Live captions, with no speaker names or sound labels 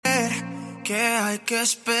que hay que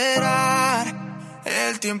esperar.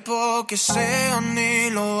 El tiempo que sea ni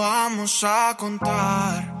lo vamos a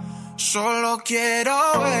contar. Solo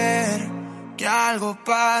quiero ver que algo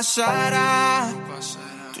pasará.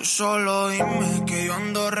 Tú solo dime que yo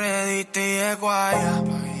ando ready, te llego allá.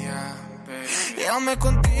 Llévame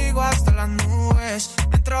contigo hasta las nubes.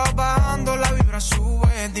 Mientras bajando la vibra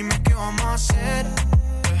sube. Dime qué vamos a hacer.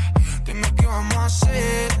 Dime qué vamos a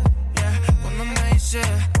hacer. Cuando me dice,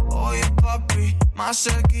 oye papi, más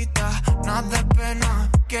cerquita, nada de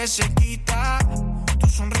pena que se quita. Tu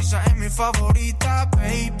sonrisa es mi favorita,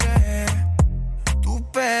 baby.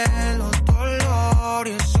 Tu pelo, tu olor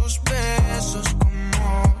y esos besos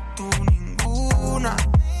como tú ninguna.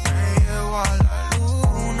 Me llevo a la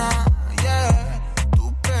luna, yeah.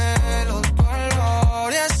 Tu pelo, tu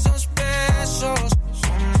olor y esos besos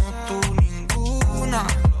como tú ninguna.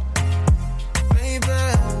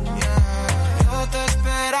 Te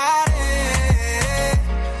esperaré.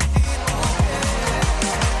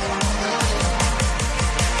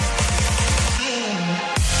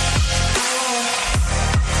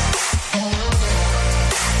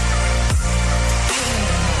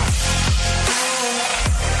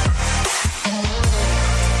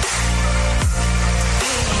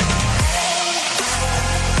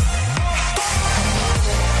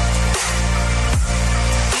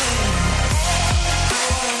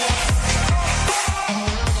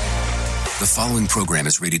 The following program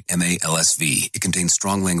is rated MALSV. It contains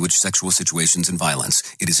strong language, sexual situations, and violence.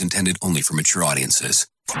 It is intended only for mature audiences.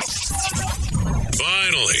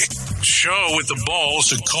 Finally, show with the balls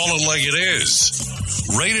to call it like it is.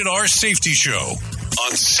 Rated R Safety Show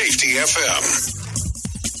on Safety FM.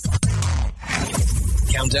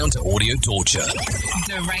 Countdown to audio torture.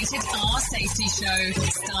 The Rated R Safety Show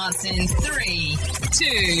starts in 3,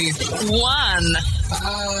 2, 1.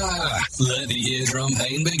 Let the eardrum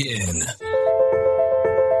pain begin.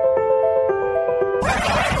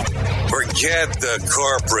 Forget the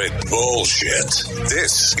corporate bullshit.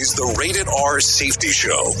 This is the Rated R Safety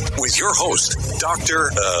Show with your host,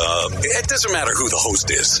 Dr. It doesn't matter who the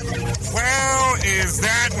host is. Well, is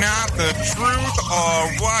that not the truth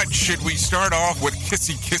or what? Should we start off with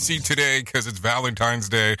kissy kissy today because it's Valentine's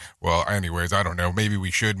Day? Well, anyways, I don't know. Maybe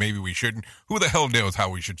we should, maybe we shouldn't. Who the hell knows how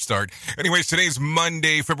we should start? Anyways, today's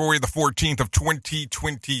Monday, February the 14th of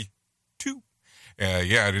 2022.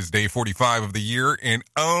 Yeah, it is day 45 of the year and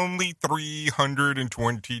only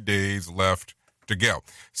 320 days left to go.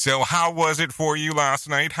 So how was it for you last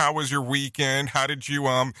night? How was your weekend? How did you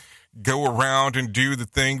go around and do the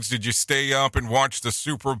things? Did you stay up and watch the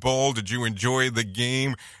Super Bowl? Did you enjoy the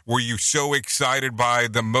game? Were you so excited by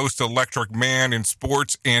the most electric man in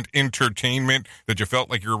sports and entertainment that you felt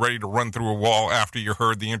like you were ready to run through a wall after you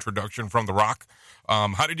heard the introduction from The Rock?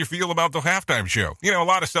 How did you feel about the halftime show? You know, a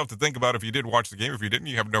lot of stuff to think about if you did watch the game. If you didn't,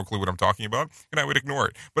 you have no clue what I'm talking about, and I would ignore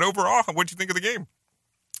it. But overall, what'd you think of the game?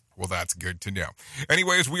 Well, that's good to know.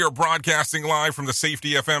 Anyways, we are broadcasting live from the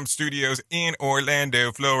Safety FM studios in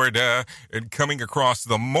Orlando, Florida, and coming across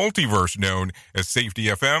the multiverse known as Safety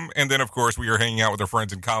FM. And then, of course, we are hanging out with our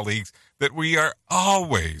friends and colleagues that we are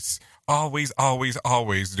always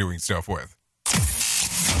doing stuff with.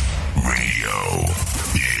 Radio.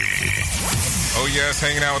 Oh, yes,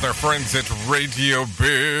 hanging out with our friends at Radio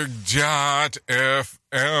Big.FM,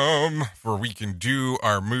 where we can do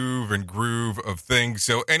our move and groove of things.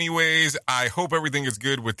 So anyways, I hope everything is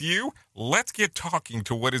good with you. Let's get talking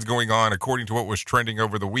to what is going on according to what was trending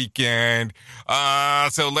over the weekend.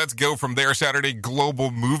 So let's go from there. Saturday, Global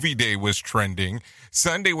Movie Day was trending.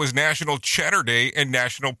 Sunday was National Cheddar Day and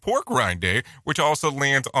National Pork Rind Day, which also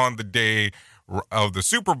lands on the day of the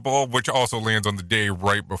Super Bowl, which also lands on the day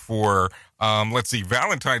right before,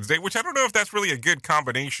 Valentine's Day, which I don't know if that's really a good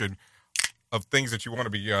combination of things that you want to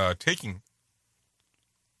be taking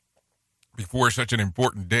before such an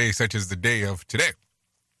important day, such as the day of today.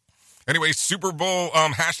 Anyway, Super Bowl,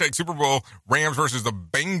 hashtag Super Bowl, Rams versus the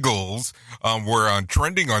Bengals were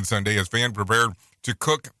trending on Sunday as fans prepared to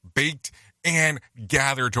cook, baked, and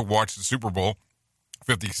gather to watch the Super Bowl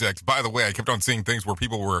 56. By the way, I kept on seeing things where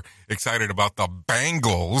people were excited about the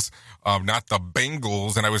Bengals, not the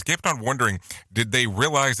Bengals, and I kept on wondering, did they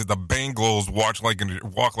realize that the Bengals walk like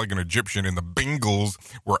an Egyptian and the Bengals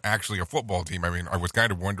were actually a football team? I mean, I was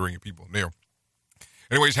kind of wondering if people knew.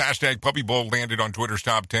 Anyways, hashtag Puppy Bowl landed on Twitter's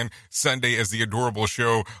top 10 Sunday as the adorable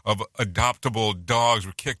show of adoptable dogs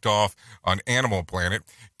were kicked off on Animal Planet.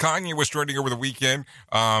 Kanye was trending over the weekend,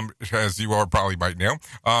 as you all probably might know.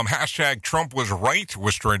 Hashtag Trump was right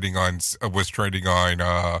was trending on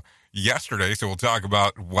yesterday, so we'll talk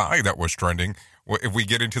about why that was trending if we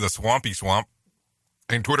get into the swampy swamp.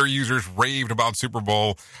 And Twitter users raved about Super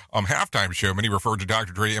Bowl halftime show. Many referred to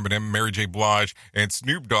Dr. Dre, Eminem, Mary J. Blige, and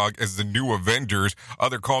Snoop Dogg as the new Avengers.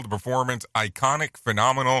 Others called the performance iconic,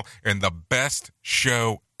 phenomenal, and the best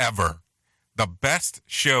show ever. The best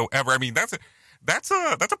show ever. I mean, that's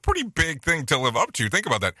a pretty big thing to live up to. Think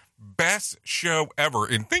about that. Best show ever.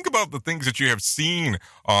 And think about the things that you have seen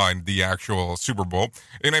on the actual Super Bowl.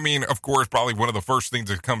 And I mean, of course, probably one of the first things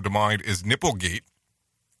that come to mind is Nipplegate,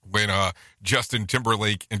 when Justin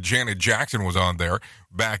Timberlake and Janet Jackson was on there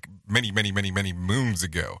back many moons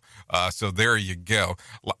ago. So there you go.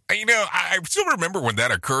 You know, I still remember when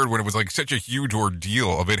that occurred, when it was like such a huge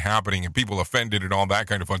ordeal of it happening and people offended and all that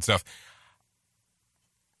kind of fun stuff.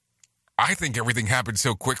 I think everything happened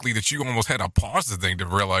so quickly that you almost had to pause the thing to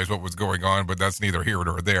realize what was going on, but that's neither here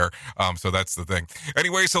nor there. So that's the thing.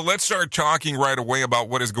 Anyway, so let's start talking right away about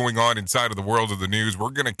what is going on inside of the world of the news.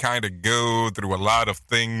 We're going to kind of go through a lot of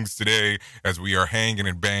things today as we are hanging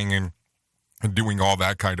and banging and doing all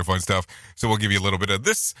that kind of fun stuff. So we'll give you a little bit of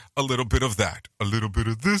this, a little bit of that, a little bit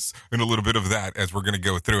of this, and a little bit of that as we're going to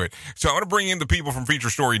go through it. So I want to bring in the people from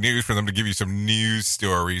Feature Story News for them to give you some news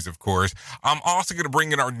stories, of course. I'm also going to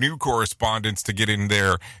bring in our new correspondents to get in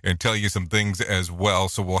there and tell you some things as well.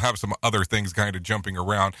 So we'll have some other things kind of jumping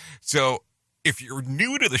around. So if you're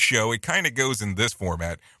new to the show, it kind of goes in this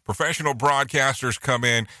format. Professional broadcasters come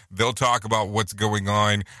in, they'll talk about what's going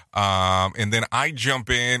on, and then I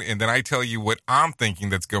jump in, and then I tell you what I'm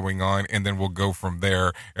thinking that's going on, and then we'll go from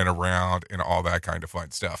there and around and all that kind of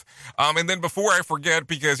fun stuff. And then before I forget,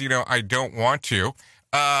 because, you know, I don't want to,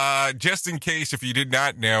 just in case if you did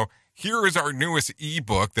not know, here is our newest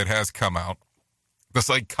ebook that has come out. The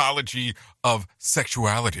Psychology of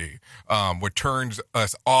Sexuality, what turns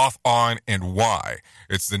us off, on, and why.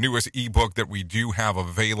 It's the newest ebook that we do have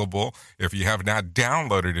available. If you have not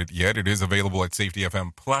downloaded it yet, it is available at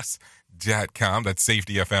safetyfmplus.com. That's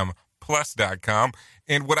safetyfmplus.com.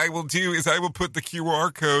 And what I will do is I will put the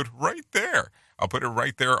QR code right there. I'll put it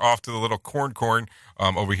right there off to the little corn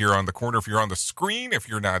over here on the corner. If you're on the screen, if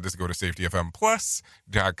you're not, just go to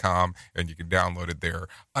safetyfmplus.com and you can download it there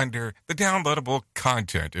under the downloadable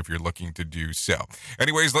content if you're looking to do so.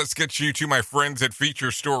 Anyways, let's get you to my friends at Feature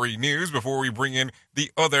Story News before we bring in the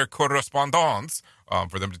other correspondents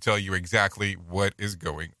for them to tell you exactly what is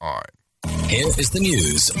going on. Here is the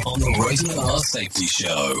news on the Rated R Safety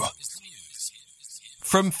Show.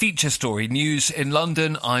 From Feature Story News in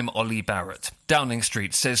London, I'm Ollie Barrett. Downing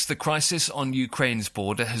Street says the crisis on Ukraine's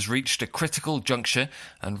border has reached a critical juncture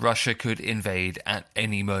and Russia could invade at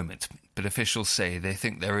any moment. But officials say they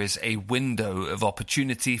think there is a window of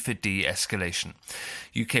opportunity for de-escalation.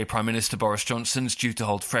 UK Prime Minister Boris Johnson's due to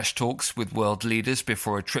hold fresh talks with world leaders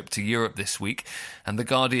before a trip to Europe this week. And The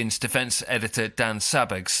Guardian's defence editor Dan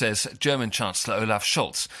Sabag says German Chancellor Olaf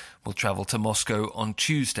Scholz will travel to Moscow on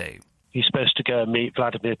Tuesday. He's supposed to go and meet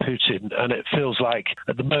Vladimir Putin, and it feels like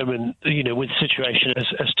at the moment, you know, with the situation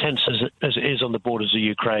as tense as it is on the borders of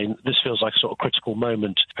Ukraine, this feels like a sort of critical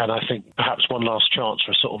moment. And I think perhaps one last chance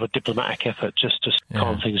for a sort of a diplomatic effort just to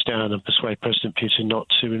calm things down and persuade President Putin not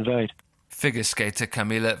to invade. Figure skater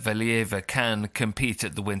Kamila Valieva can compete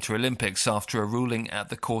at the Winter Olympics after a ruling at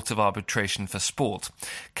the Court of Arbitration for Sport.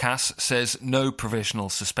 CAS says no provisional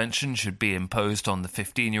suspension should be imposed on the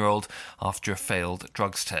 15-year-old after a failed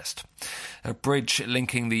drugs test. A bridge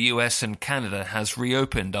linking the US and Canada has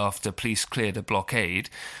reopened after police cleared a blockade.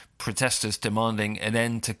 Protesters demanding an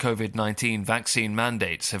end to COVID-19 vaccine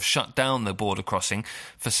mandates have shut down the border crossing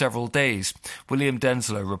for several days. William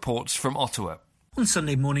Denslow reports from Ottawa. On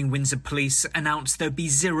Sunday morning, Windsor Police announced there'd be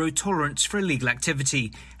zero tolerance for illegal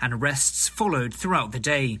activity, and arrests followed throughout the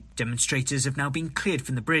day. Demonstrators have now been cleared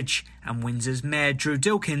from the bridge, and Windsor's Mayor Drew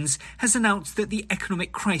Dilkins has announced that the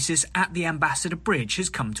economic crisis at the Ambassador Bridge has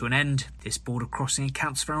come to an end. This border crossing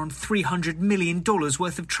accounts for around $300 million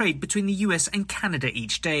worth of trade between the US and Canada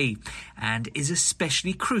each day, and is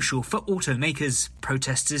especially crucial for automakers.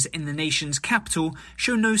 Protesters in the nation's capital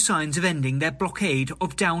show no signs of ending their blockade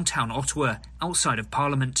of downtown Ottawa, outside of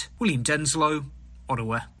Parliament. William Denslow,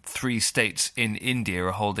 Ottawa. 3 states in India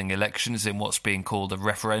are holding elections in what's being called a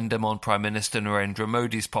referendum on Prime Minister Narendra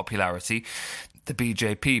Modi's popularity. The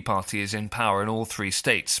BJP party is in power in all 3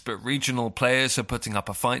 states, but regional players are putting up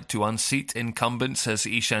a fight to unseat incumbents, as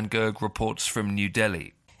Ishan Garg reports from New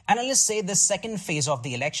Delhi. Analysts say the second phase of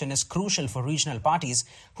the election is crucial for regional parties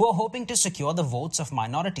who are hoping to secure the votes of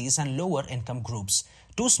minorities and lower-income groups.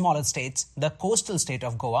 2 smaller states, the coastal state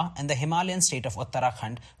of Goa and the Himalayan state of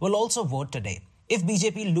Uttarakhand, will also vote today. If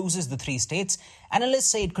BJP loses the 3 states, analysts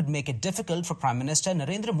say it could make it difficult for Prime Minister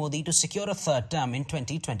Narendra Modi to secure a third term in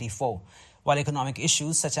 2024. While economic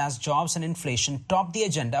issues such as jobs and inflation top the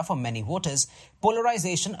agenda for many voters,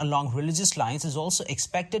 polarization along religious lines is also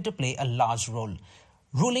expected to play a large role.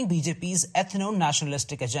 Ruling BJP's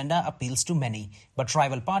ethno-nationalistic agenda appeals to many, but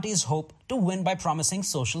rival parties hope to win by promising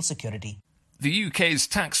social security. The UK's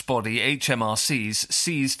tax body HMRC's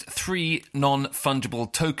seized 3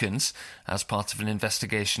 non-fungible tokens as part of an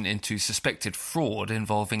investigation into suspected fraud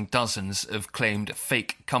involving dozens of claimed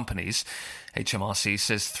fake companies. HMRC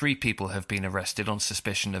says 3 people have been arrested on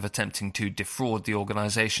suspicion of attempting to defraud the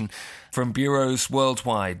organisation. From bureaus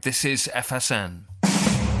worldwide, this is FSN.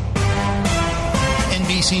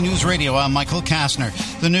 NBC News Radio, I'm Michael Kastner.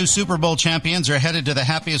 The new Super Bowl champions are headed to the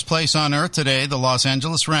happiest place on earth today. The Los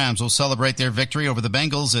Angeles Rams will celebrate their victory over the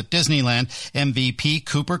Bengals at Disneyland. MVP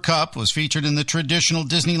Cooper Kupp was featured in the traditional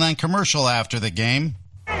Disneyland commercial after the game.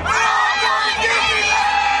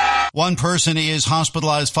 One person is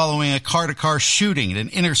hospitalized following a car-to-car shooting at an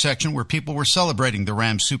intersection where people were celebrating the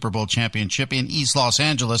Rams Super Bowl championship in East Los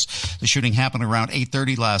Angeles. The shooting happened around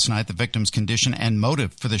 8:30 last night. The victim's condition and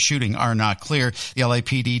motive for the shooting are not clear. The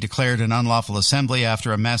LAPD declared an unlawful assembly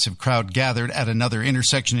after a massive crowd gathered at another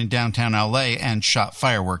intersection in downtown LA and shot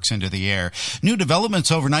fireworks into the air. New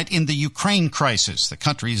developments overnight in the Ukraine crisis. The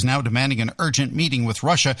country is now demanding an urgent meeting with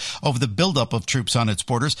Russia over the buildup of troops on its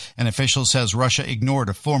borders. An official says Russia ignored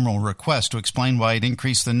a formal request to explain why it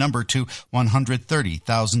increased the number to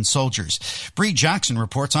 130,000 soldiers. Bree Jackson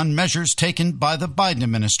reports on measures taken by the Biden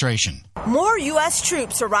administration. More U.S.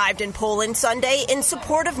 troops arrived in Poland Sunday in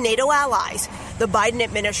support of NATO allies. The Biden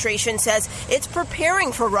administration says it's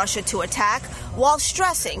preparing for Russia to attack while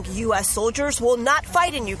stressing U.S. soldiers will not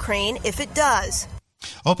fight in Ukraine if it does.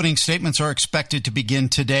 Opening statements are expected to begin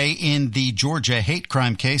today in the Georgia hate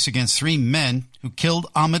crime case against 3 men who killed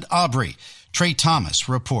Ahmaud Arbery. Trey Thomas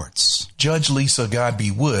reports. Judge Lisa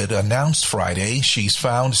Godbey Wood announced Friday she's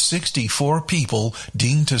found 64 people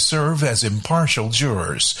deemed to serve as impartial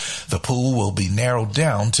jurors. The pool will be narrowed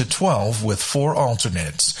down to 12 with 4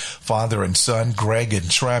 alternates. Father and son Greg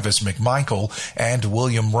and Travis McMichael and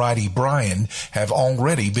William Roddy Bryan have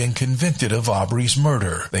already been convicted of Arbery's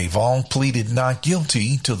murder. They've all pleaded not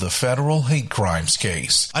guilty to the federal hate crimes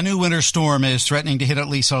case. A new winter storm is threatening to hit at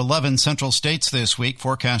least 11 central states this week.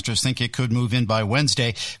 Forecasters think it could move in by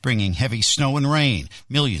Wednesday, bringing heavy snow and rain.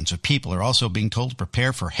 Millions of people are also being told to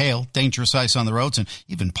prepare for hail, dangerous ice on the roads, and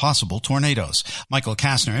even possible tornadoes. Michael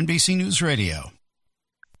Kastner, NBC News Radio.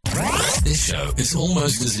 This show is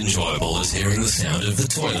almost as enjoyable as hearing the sound of the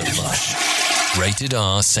toilet flush. Rated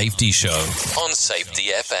R Safety Show on Safety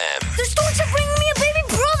FM. The storks are bringing me a baby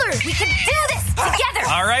brother. We can do this together.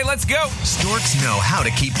 All right, let's go. Storks know how to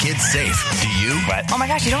keep kids safe. Do you? What? Oh my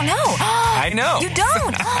gosh, you don't know. I know. You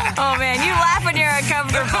don't. Oh man, you laugh when you're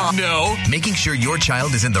uncomfortable. No. Making sure your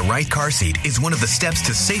child is in the right car seat is one of the steps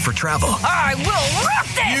to safer travel. I will rock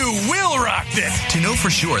this. You will rock this. To know for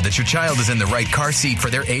sure that your child is in the right car seat for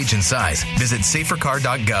their age and size, visit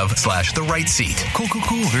safercar.gov/the right seat. Cool.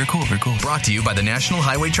 Very cool. Brought to you by the National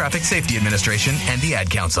Highway Traffic Safety Administration and the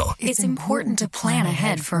Ad Council. It's important to plan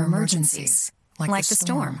ahead for emergencies, like the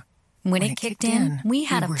storm. When it kicked in, we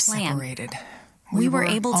had a plan. Separated. We were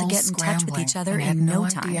able to get in touch with each other in no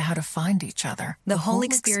time. Idea how to find each other. The whole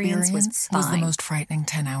experience was fine. The most frightening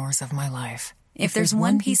 10 hours of my life. If there's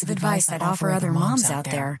one piece of advice I'd offer other moms out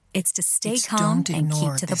there, it's to stay calm and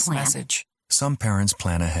keep to the plan. Message. Some parents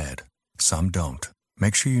plan ahead. Some don't.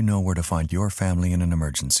 Make sure you know where to find your family in an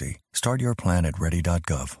emergency. Start your plan at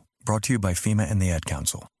ready.gov. Brought to you by FEMA and the Ad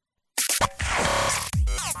Council.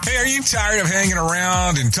 Hey, are you tired of hanging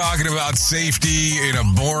around and talking about safety in a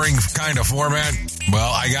boring kind of format?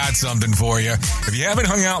 Well, I got something for you. If you haven't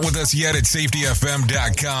hung out with us yet at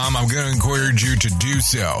safetyfm.com, I'm going to encourage you to do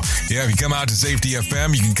so. Yeah, if you come out to Safety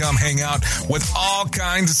FM, you can come hang out with all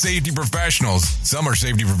kinds of safety professionals. Some are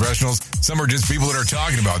safety professionals. Some are just people that are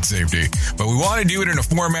talking about safety. But we want to do it in a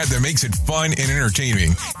format that makes it fun and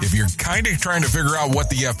entertaining. If you're kind of trying to figure out what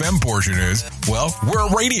the FM portion is, well, we're a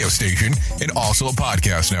radio station and also a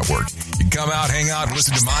podcast network. You can come out, hang out, and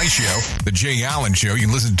listen to my show, The Jay Allen Show. You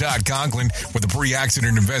can listen to Todd Conklin with the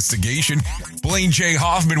pre-accident investigation, Blaine J.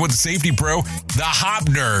 Hoffman with the Safety Pro, The Hop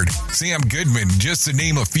Nerd, Sam Goodman, just to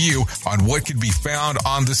name a few on what can be found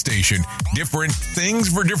on the station. Different things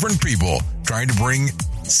for different people, trying to bring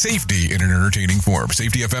safety in an entertaining form.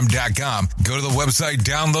 SafetyFM.com. Go to the website,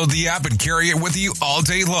 download the app, and carry it with you all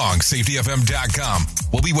day long. SafetyFM.com.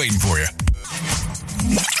 We'll be waiting for you.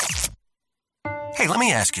 Hey, let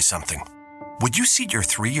me ask you something. Would you seat your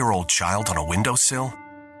 3-year-old child on a windowsill?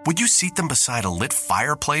 Would you seat them beside a lit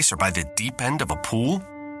fireplace or by the deep end of a pool?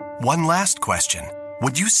 One last question.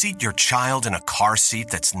 Would you seat your child in a car seat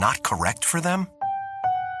that's not correct for them?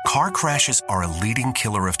 Car crashes are a leading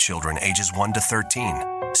killer of children ages 1 to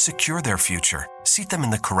 13. Secure their future. Seat them in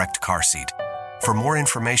the correct car seat. For more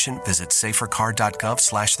information, visit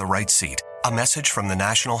safercar.gov/the-right-seat. A message from the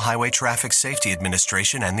National Highway Traffic Safety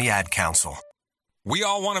Administration and the Ad Council. We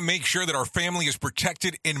all want to make sure that our family is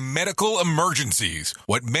protected in medical emergencies.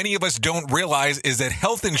 What many of us don't realize is that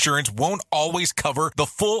health insurance won't always cover the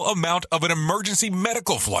full amount of an emergency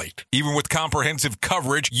medical flight. Even with comprehensive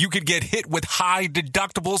coverage, you could get hit with high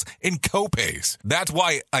deductibles and copays. That's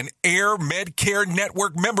why an Air Medcare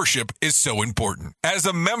Network membership is so important. As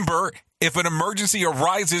a member, if an emergency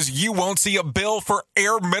arises, you won't see a bill for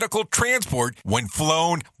air medical transport when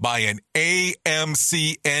flown by an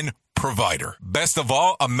AMCN provider. Best of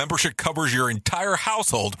all, a membership covers your entire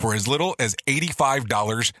household for as little as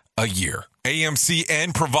 $85 a year.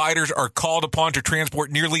 AMCN providers are called upon to transport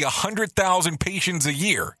nearly 100,000 patients a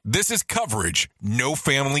year. This is coverage no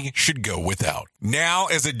family should go without. Now,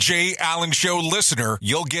 as a Jay Allen Show listener,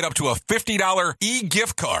 you'll get up to a $50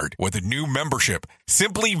 e-gift card with a new membership.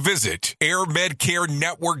 Simply visit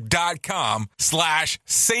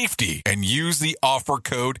airmedcarenetwork.com/safety and use the offer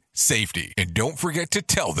code SAFETY. And don't forget to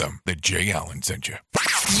tell them that Jay Allen sent you.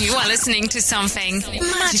 You are listening to something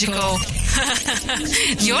magical.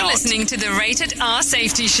 You're listening to the Rated R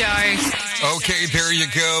Safety Show. Okay, there you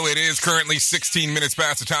go. It is currently 16 minutes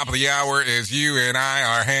past the top of the hour as you and I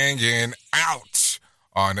are hanging out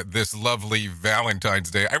on this lovely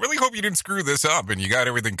Valentine's Day. I really hope you didn't screw this up and you got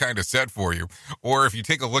everything kind of set for you. Or if you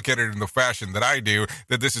take a look at it in the fashion that I do,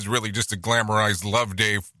 that this is really just a glamorized love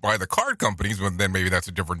day by the card companies, but then maybe that's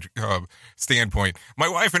a different standpoint. My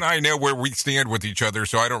wife and I know where we stand with each other,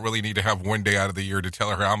 so I don't really need to have one day out of the year to tell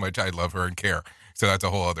her how much I love her and care. So that's a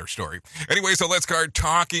whole other story. Anyway, so let's start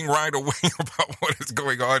talking right away about what is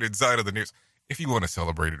going on inside of the news. If you want to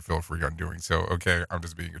celebrate it, feel free on doing so, okay? I'm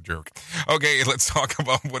just being a jerk. Okay, let's talk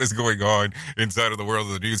about what is going on inside of the world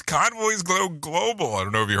of the news. Convoys go global. I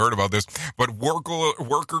don't know if you heard about this, but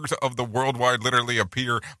workers of the worldwide literally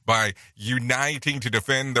appear by uniting to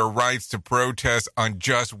defend their rights to protest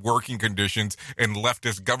unjust working conditions and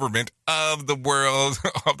leftist government of the world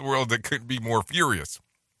that couldn't be more furious.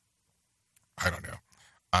 I don't know.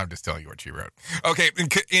 I'm just telling you what she wrote. Okay,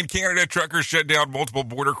 in Canada, truckers shut down multiple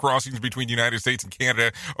border crossings between the United States and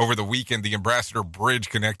Canada over the weekend. The Ambassador Bridge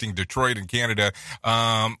connecting Detroit and Canada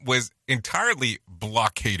was entirely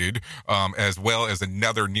blockaded, as well as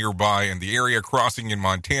another nearby in the area. Crossing in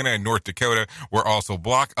Montana and North Dakota were also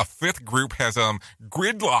blocked. A fifth group has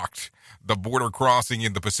gridlocked the border crossing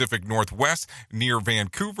in the Pacific Northwest near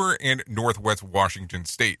Vancouver and Northwest Washington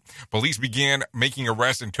State. Police began making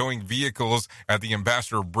arrests and towing vehicles at the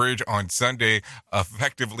Ambassador Bridge on Sunday,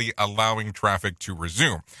 effectively allowing traffic to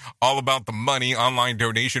resume. All About the Money online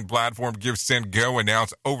donation platform GiveSendGo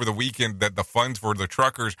announced over the weekend that the funds for the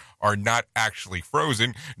truckers are not actually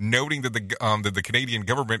frozen, noting that the Canadian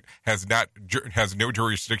government has no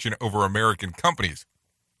jurisdiction over American companies.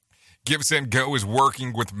 GiveSendGo is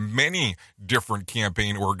working with many different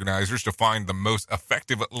campaign organizers to find the most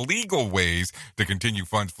effective legal ways to continue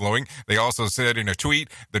funds flowing. They also said in a tweet,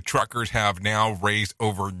 the truckers have now raised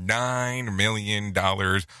over $9 million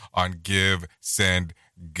on GiveSendGo.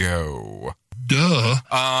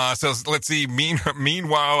 Duh. So let's see.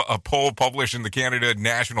 Meanwhile, a poll published in the Canada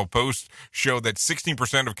National Post showed that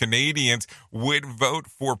 16% of Canadians would vote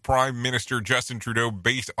for Prime Minister Justin Trudeau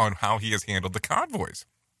based on how he has handled the convoys.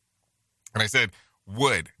 And I said,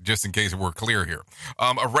 would, just in case we're clear here.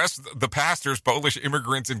 Arrest the pastors, Polish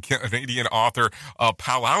immigrants, and Canadian author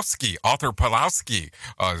Pawlowski. Author Pawlowski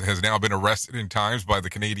has now been arrested in times by the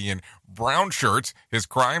Canadian Brown Shirts. His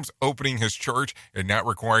crimes: opening his church and not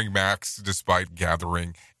requiring masks despite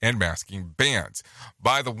gathering and masking bans.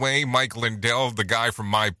 By the way, Mike Lindell, the guy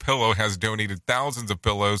from MyPillow, has donated thousands of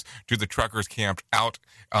pillows to the truckers camped out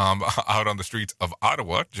on the streets of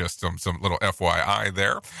Ottawa. Just some little FYI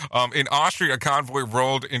there. In Austria, a convoy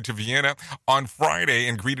rolled into Vienna on Friday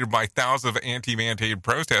and greeted by thousands of anti-mandate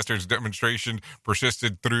protesters. Demonstration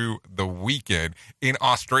persisted through the weekend. In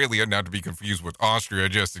Australia, not to be confused with Austria,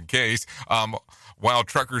 just in case, while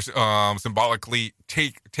truckers symbolically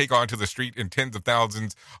take onto the street, and tens of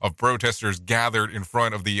thousands of protesters gathered in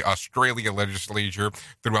front of the Australia legislature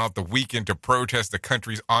throughout the weekend to protest the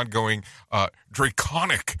country's ongoing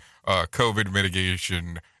draconic COVID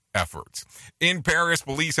mitigation efforts. In Paris,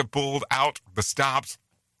 police have pulled out the stops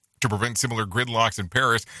To prevent similar gridlocks in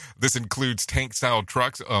Paris, this includes tank-style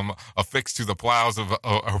trucks affixed to the plows of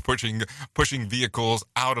pushing vehicles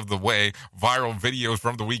out of the way. Viral videos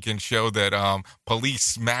from the weekend show that police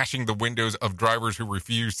smashing the windows of drivers who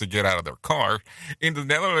refuse to get out of their car. In the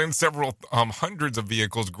Netherlands, several hundreds of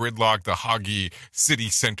vehicles gridlocked the Hague city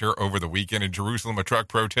center over the weekend. In Jerusalem, a truck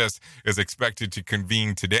protest is expected to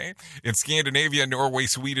convene today. In Scandinavia, Norway,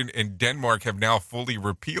 Sweden, and Denmark have now fully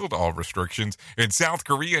repealed all restrictions. In South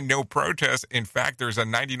Korea, no protests. In fact, there's a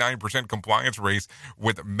 99% compliance rate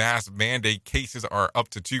with mass mandate. Cases are up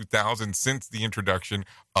to 2,000 since the introduction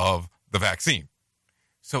of the vaccine.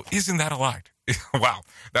 So isn't that a lot? Wow,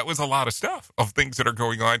 that was a lot of stuff of things that are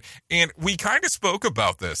going on. And we kind of spoke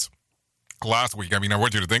about this last week. I mean, I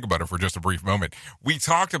want you to think about it for just a brief moment. We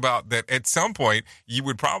talked about that at some point you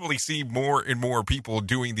would probably see more and more people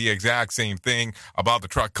doing the exact same thing about the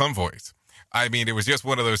truck convoys. I mean, it was just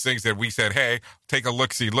one of those things that we said, hey, take a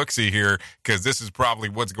look-see here, because this is probably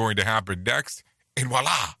what's going to happen next. And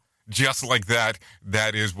voila, just like that,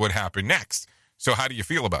 that is what happened next. So how do you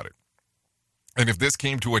feel about it? And if this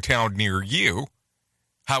came to a town near you,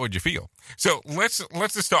 how would you feel? So let's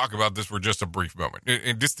just talk about this for just a brief moment,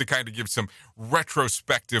 and just to kind of give some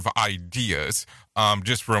retrospective ideas,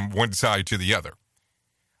 just from one side to the other.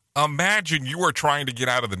 Imagine you are trying to get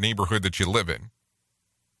out of the neighborhood that you live in,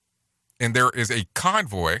 and there is a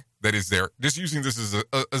convoy that is there, just using this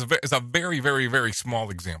as a very, very, very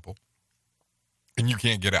small example, and you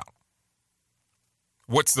can't get out.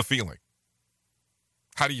 What's the feeling?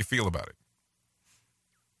 How do you feel about it?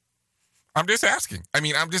 I'm just asking. I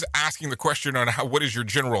mean, I'm just asking the question on what is your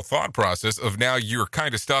general thought process of now you're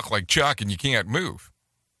kind of stuck like Chuck and you can't move.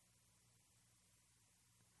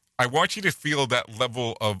 I want you to feel that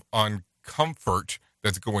level of uncomfort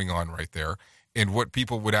that's going on right there, and what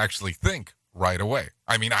people would actually think right away.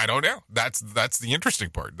 I mean, I don't know. That's the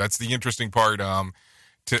interesting part. That's the interesting part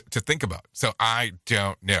to think about. So I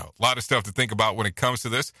don't know. A lot of stuff to think about when it comes to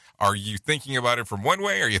this. Are you thinking about it from one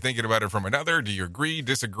way? Are you thinking about it from another? Do you agree,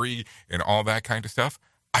 disagree, and all that kind of stuff?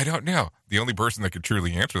 I don't know. The only person that could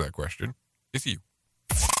truly answer that question is you.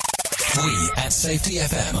 We at Safety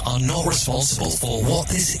FM are not responsible for what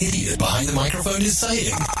this idiot behind the microphone is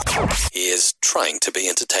saying. He is trying to be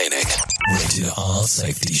entertaining. Rated R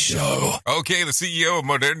Safety Show. Okay, the CEO of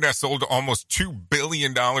Moderna sold almost $2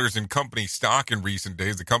 billion in company stock in recent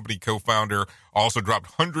days. The company co-founder also dropped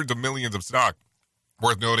hundreds of millions of stock.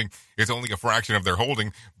 Worth noting, it's only a fraction of their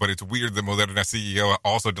holding, but it's weird that Moderna CEO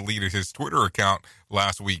also deleted his Twitter account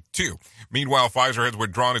last week, too. Meanwhile, Pfizer has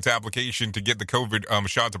withdrawn its application to get the COVID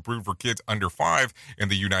shots approved for kids under 5 in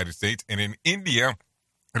the United States. And in India,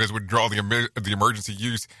 it has withdrawn the emergency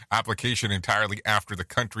use application entirely after the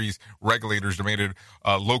country's regulators demanded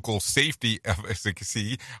a local safety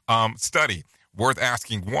efficacy study. Worth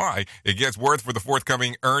asking why. It gets worth for the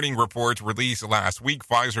forthcoming earning reports released last week.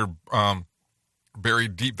 Pfizer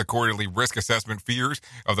buried deep the quarterly risk assessment fears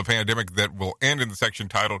of the pandemic that will end in the section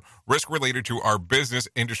titled Risk Related to Our Business,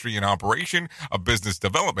 Industry, and Operation of Business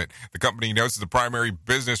Development. The company notes that the primary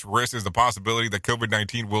business risk is the possibility that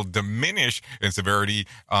COVID-19 will diminish in severity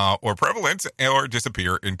or prevalence or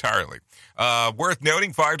disappear entirely. Worth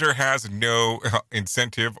noting, Pfizer has no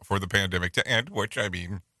incentive for the pandemic to end, which, I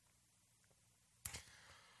mean,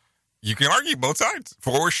 you can argue both sides,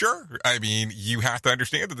 for sure. I mean, you have to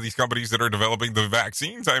understand that these companies that are developing the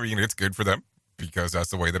vaccines, I mean, it's good for them because that's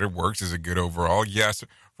the way that it works. Is it good overall? Yes.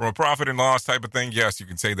 From a profit and loss type of thing, yes, you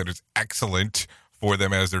can say that it's excellent for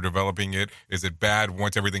them as they're developing it. Is it bad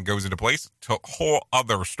once everything goes into place? It's a whole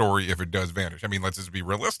other story if it does vanish. I mean, let's just be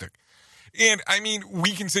realistic. And, I mean,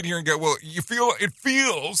 we can sit here and go, well, it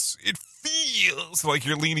feels like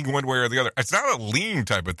you're leaning one way or the other. It's not a lean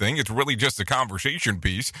type of thing. It's really just a conversation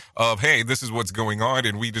piece of, hey, this is what's going on,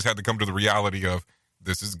 and we just had to come to the reality of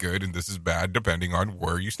this is good and this is bad depending on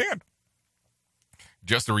where you stand.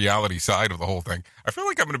 Just the reality side of the whole thing. I feel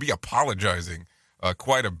like I'm going to be apologizing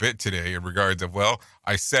quite a bit today in regards of, well,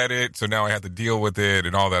 I said it, so now I have to deal with it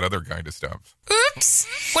and all that other kind of stuff.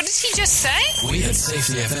 Oops! What did he just say? We at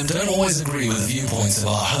Safety FM don't always agree with the viewpoints of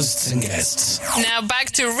our hosts and guests. Now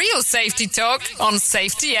back to real safety talk on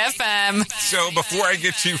Safety FM. So before I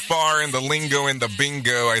get too far in the lingo and the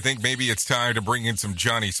bingo, I think maybe it's time to bring in some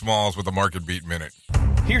Johnny Smalls with a Market Beat Minute.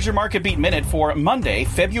 Here's your Market Beat Minute for Monday,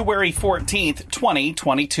 February 14th,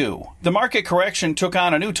 2022. The market correction took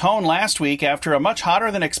on a new tone last week after a much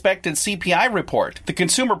hotter than expected CPI report. The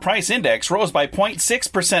Consumer Price Index rose by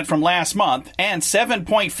 0.6% from last month and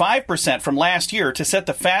 7.5% from last year to set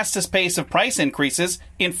the fastest pace of price increases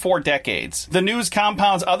in 4 decades. The news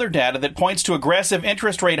compounds other data that points to aggressive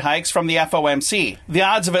interest rate hikes from the FOMC. The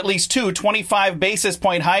odds of at least 2 25 basis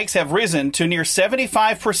point hikes have risen to near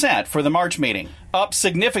 75% for the March meeting, up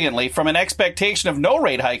significantly from an expectation of no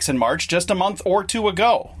rate hikes in March just a month or 2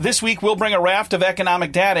 ago. This week will bring a raft of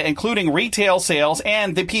economic data, including retail sales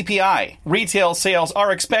and the PPI. Retail sales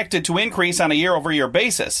are expected to increase on a year-over-year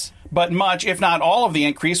basis, but much, if not all, of the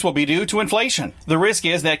increase will be due to inflation. The risk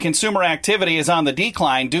is that consumer activity is on the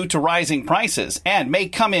decline due to rising prices and may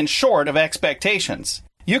come in short of expectations.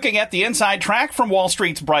 You can get the inside track from Wall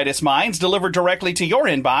Street's brightest minds delivered directly to your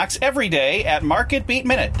inbox every day at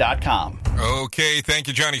MarketBeatMinute.com. Okay, thank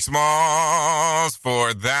you, Johnny Smalls,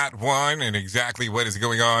 for that one and exactly what is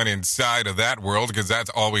going on inside of that world, because that's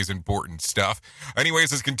always important stuff.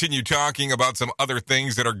 Anyways, let's continue talking about some other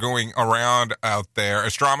things that are going around out there.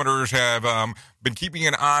 Astronomers have been keeping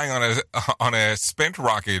an eye on a spent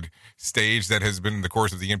rocket stage that has been in the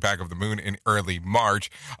course of the impact of the moon in early March.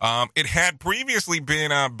 It had previously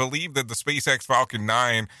been believed that the SpaceX Falcon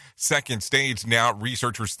 9 second stage, now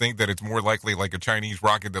researchers think that it's more likely like a Chinese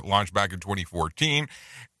rocket that launched back in 2014.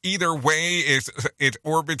 Either way, its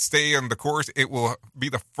orbit stay on the course. It will be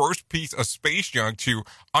the first piece of space junk to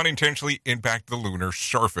unintentionally impact the lunar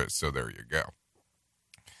surface. So there you go.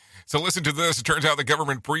 So listen to this. It turns out that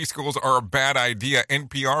government preschools are a bad idea.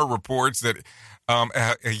 NPR reports that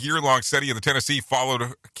a year-long study of the Tennessee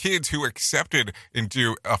followed kids who accepted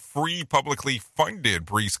into a free, publicly funded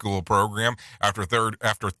preschool program after third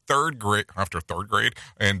grade,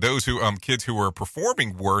 and those kids who were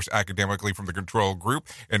performing worse academically from the control group,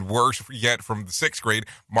 and worse yet from the 6th grade,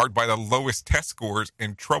 marked by the lowest test scores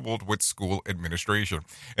and troubled with school administration.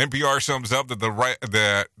 NPR sums up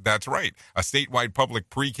that that's right. A statewide public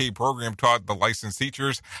pre-K program taught the licensed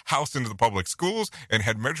teachers housed into the public schools and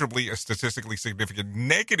had measurably a statistically significant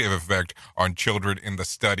negative effect on children in the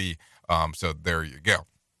study. So there you go.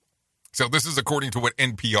 So this is according to what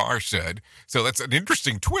NPR said. So that's an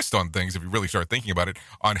interesting twist on things if you really start thinking about it,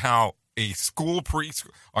 on how a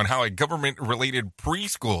government-related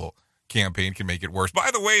preschool campaign can make it worse. By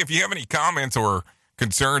the way, if you have any comments or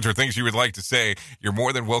concerns or things you would like to say, you're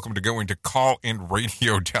more than welcome to go into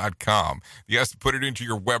callinradio.com. Yes, put it into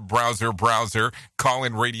your web browser,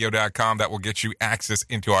 callinradio.com. That will get you access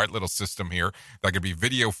into our little system here. That could be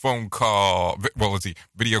video, phone call,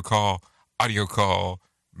 video call, audio call,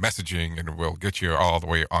 messaging, and we'll get you all the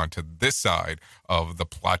way onto this side of the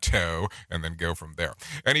plateau and then go from there.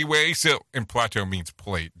 Anyway, and plateau means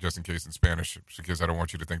plate, just in case in Spanish, because I don't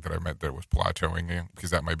want you to think that I meant that it was plateauing,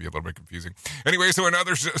 because that might be a little bit confusing. Anyway, so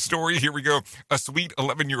another story, here we go. A sweet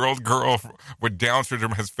 11-year-old girl with Down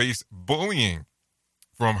syndrome has faced bullying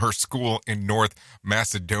from her school in North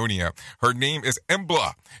Macedonia. Her name is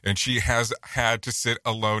Embla, and she has had to sit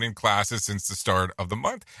alone in classes since the start of the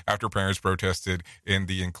month after parents protested in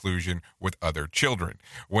the inclusion with other children.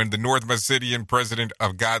 When the North Macedonian president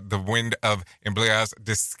got the wind of Embla's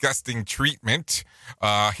disgusting treatment,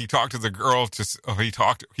 he walked the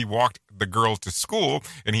girl to school,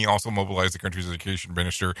 and he also mobilized the country's education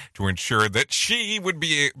minister to ensure that she would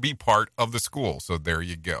be part of the school. So there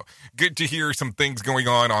you go. Good to hear some things going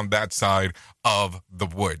on that side of the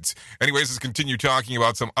woods. Anyways, let's continue talking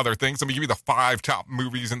about some other things. Let me give you the 5 top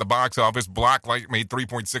movies in the box office. Blacklight made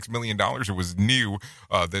 $3.6 million. It was new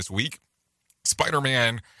this week.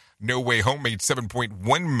 Spider-Man No Way Home made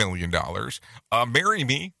 $7.1 million. Marry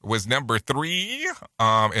Me was number 3,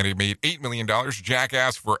 and it made $8 million.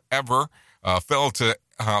 Jackass Forever fell to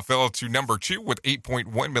number 2 with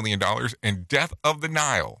 $8.1 million. And Death of the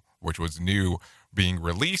Nile, which was new, being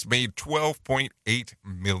released, made $12.8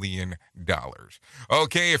 million.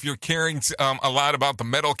 Okay, if you're caring a lot about the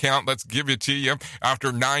medal count, let's give it to you.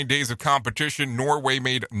 After 9 days of competition, Norway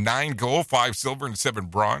made 9 gold, 5 silver, and 7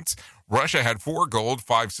 bronze. Russia had 4 gold,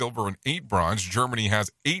 5 silver, and 8 bronze. Germany has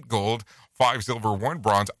 8 gold, 5 silver, 1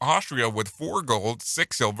 bronze. Austria with 4 gold,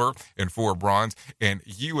 6 silver, and 4 bronze. And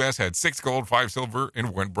U.S. had 6 gold, 5 silver,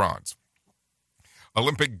 and 1 bronze.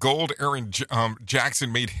 Olympic gold, Erin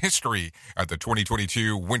Jackson made history at the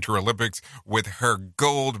 2022 Winter Olympics with her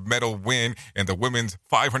gold medal win in the women's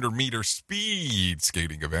 500-meter speed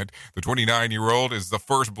skating event. The 29-year-old is the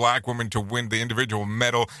first black woman to win the individual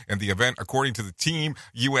medal in the event, according to the Team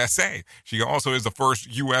USA. She also is the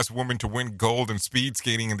first U.S. woman to win gold in speed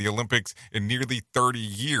skating in the Olympics in nearly 30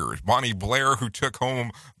 years. Bonnie Blair, who took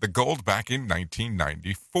home the gold back in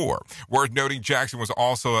 1994. Worth noting, Jackson was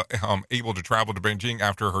also able to travel to Beijing challenging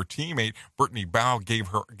after her teammate Brittany Bow gave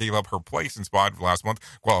up her place in spot last month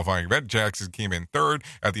qualifying event. Jackson came in third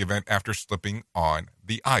at the event after slipping on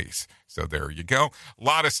the ice. So there you go. A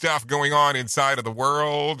lot of stuff going on inside of the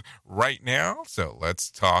world right now. So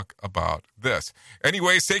let's talk about this.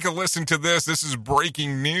 Anyways, take a listen to this. This is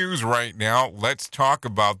breaking news right now. Let's talk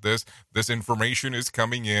about this. This information is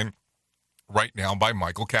coming in right now by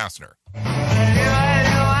Michael Kastner.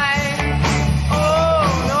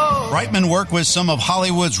 Reitman worked with some of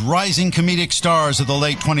Hollywood's rising comedic stars of the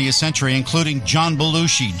late 20th century, including John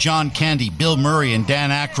Belushi, John Candy, Bill Murray, and Dan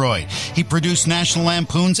Aykroyd. He produced National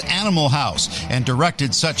Lampoon's Animal House and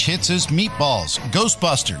directed such hits as Meatballs,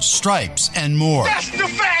 Ghostbusters, Stripes, and more. That's the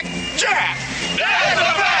fact, Jack! That's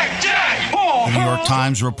the fact, Jack! The New York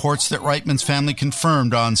Times reports that Reitman's family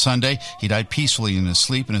confirmed on Sunday he died peacefully in his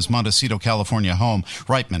sleep in his Montecito, California home.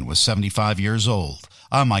 Reitman was 75 years old.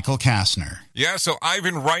 I'm Michael Kastner. Yeah, so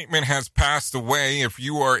Ivan Reitman has passed away. If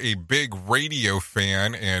you are a big radio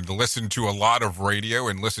fan and listen to a lot of radio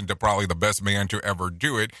and listen to probably the best man to ever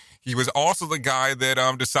do it, he was also the guy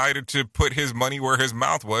that decided to put his money where his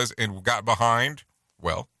mouth was and got behind,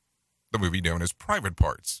 well, the movie known as Private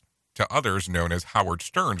Parts. To others known as Howard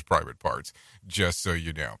Stern's Private Parts, just so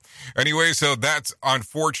you know. Anyway, so that's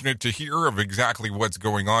unfortunate to hear of exactly what's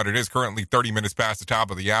going on. It is currently 30 minutes past the top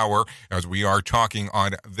of the hour as we are talking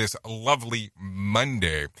on this lovely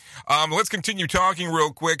Monday. Let's continue talking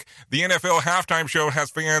real quick. The NFL halftime show has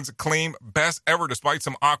fans claim best ever despite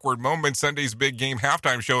some awkward moments. Sunday's big game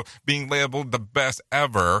halftime show being labeled the best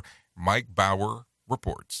ever. Mike Bauer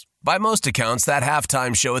reports. By most accounts, that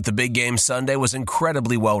halftime show at the big game Sunday was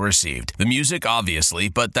incredibly well received. The music, obviously,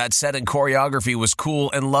 but that set and choreography was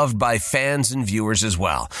cool and loved by fans and viewers as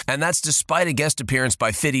well. And that's despite a guest appearance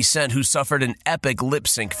by 50 Cent, who suffered an epic lip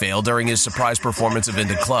sync fail during his surprise performance of In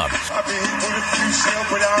the Club.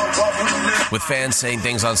 With fans saying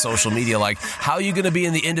things on social media like, how are you going to be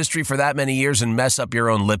in the industry for that many years and mess up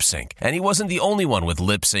your own lip sync? And he wasn't the only one with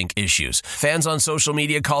lip sync issues. Fans on social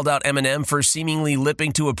media called out Eminem for seemingly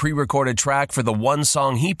lipping to a pre-recorded track for the one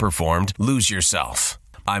song he performed, Lose Yourself.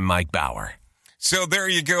 I'm Mike Bauer. So there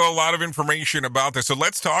you go. A lot of information about this. So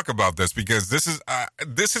let's talk about this because this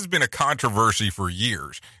has been a controversy for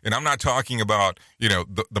years. And I'm not talking about,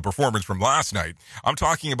 the performance from last night. I'm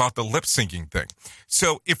talking about the lip syncing thing.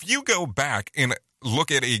 So if you go back and look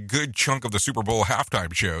at a good chunk of the Super Bowl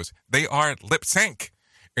halftime shows, they are lip sync.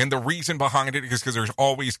 And the reason behind it is because there's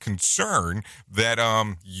always concern that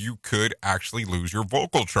you could actually lose your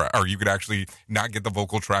vocal track, or you could actually not get the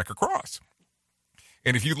vocal track across.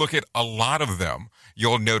 And if you look at a lot of them,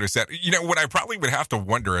 you'll notice that, what I probably would have to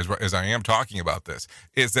wonder as I am talking about this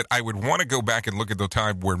is that I would want to go back and look at the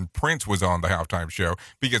time when Prince was on the halftime show,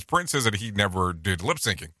 because Prince says that he never did lip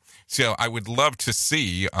syncing. So I would love to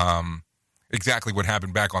see exactly what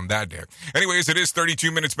happened back on that day. Anyways, it is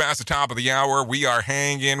 32 minutes past the top of the hour. We are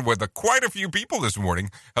hanging with quite a few people this morning.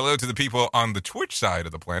 Hello to the people on the Twitch side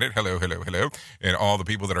of the planet. Hello, hello, hello. And all the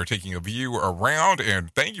people that are taking a view around.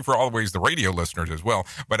 And thank you for always the radio listeners as well.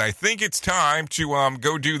 But I think it's time to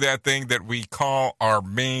go do that thing that we call our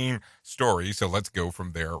main story. So let's go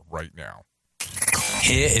from there right now.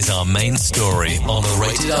 Here is our main story on the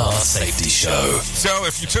Rated R Safety Show. So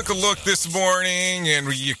if you took a look this morning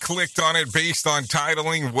and you clicked on it based on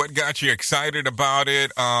titling, what got you excited about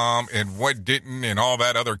it, and what didn't, and all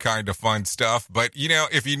that other kind of fun stuff. But,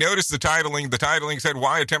 if you notice the titling said,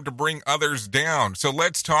 why attempt to bring others down? So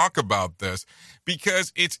let's talk about this,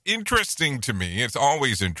 because it's interesting to me. It's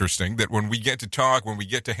always interesting that when we get to talk, when we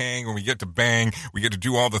get to hang, when we get to bang, we get to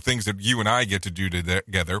do all the things that you and I get to do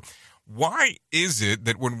together. Why is it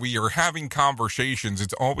that when we are having conversations,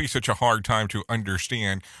 it's always such a hard time to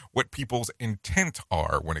understand what people's intent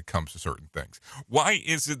are when it comes to certain things? Why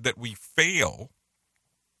is it that we fail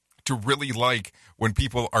to really like when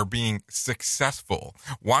people are being successful?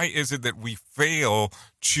 Why is it that we fail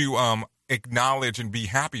to acknowledge and be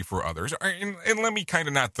happy for others? And let me kind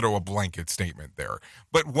of not throw a blanket statement there,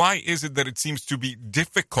 but why is it that it seems to be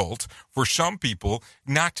difficult for some people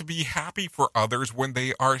not to be happy for others when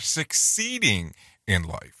they are succeeding in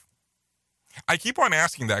life? I keep on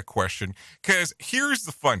asking that question because here's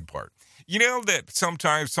the fun part. You know that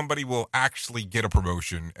sometimes somebody will actually get a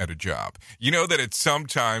promotion at a job. You know that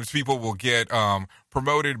sometimes people will get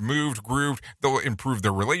promoted, moved, grooved. They'll improve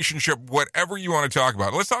their relationship, whatever you want to talk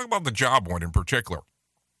about. Let's talk about the job one in particular.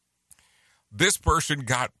 This person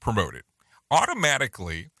got promoted.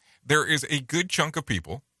 Automatically, there is a good chunk of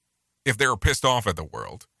people, if they're pissed off at the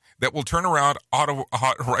world, that will turn around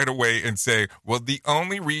right away and say, well, the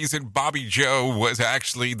only reason Bobby Joe was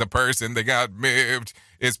actually the person that got moved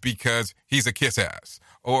is because he's a kiss ass.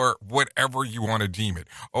 or whatever you want to deem it,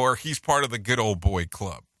 or he's part of the good old boy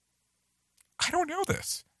club. I don't know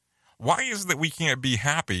this. Why is it that we can't be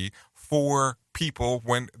happy for people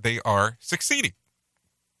when they are succeeding?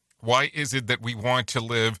 Why is it that we want to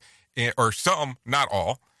live in, or some, not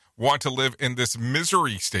all, want to live in this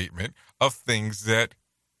misery statement of things that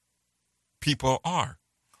people are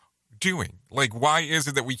doing? Like, why is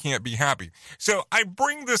it that we can't be happy? So I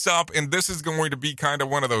bring this up, and this is going to be kind of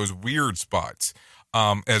one of those weird spots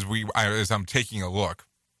as I'm taking a look.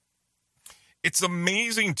 It's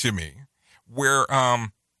amazing to me where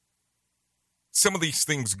some of these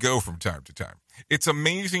things go from time to time. It's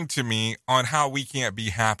amazing to me on how we can't be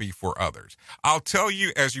happy for others. I'll tell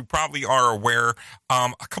you, as you probably are aware,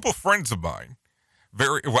 a couple of friends of mine,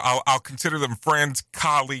 I'll consider them friends,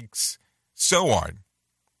 colleagues, so on,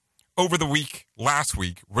 over the last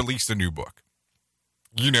week, released a new book.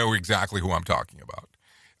 You know exactly who I'm talking about.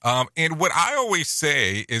 And what I always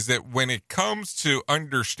say is that when it comes to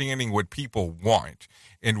understanding what people want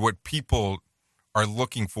and what people are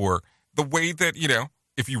looking for, the way that,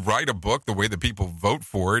 if you write a book, the way that people vote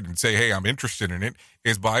for it and say, hey, I'm interested in it,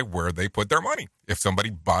 is by where they put their money. If somebody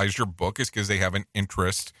buys your book, it's because they have an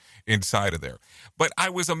interest inside of there. But I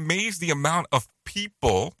was amazed the amount of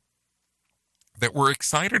people that were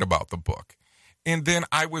excited about the book. And then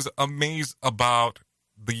I was amazed about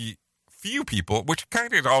the few people, which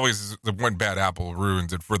kind of always is the one bad apple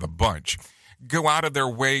ruins it for the bunch, go out of their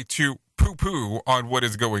way to poo-poo on what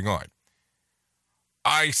is going on.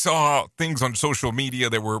 I saw things on social media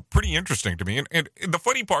that were pretty interesting to me. And the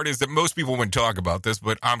funny part is that most people wouldn't talk about this,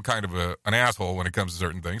 but I'm kind of an asshole when it comes to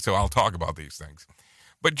certain things, so I'll talk about these things.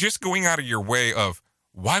 But just going out of your way of,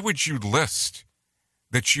 why would you list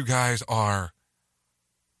that you guys are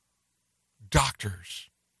doctors?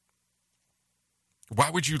 Why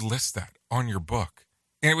would you list that on your book?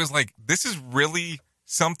 And it was like, this is really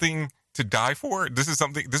something to die for? This is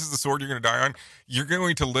the sword you're going to die on? You're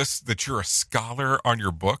going to list that you're a scholar on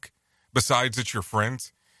your book, besides that you're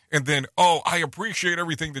friends? And then, I appreciate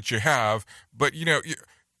everything that you have, but,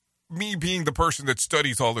 me being the person that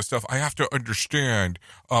studies all this stuff, I have to understand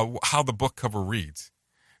how the book cover reads.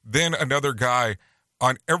 Then another guy,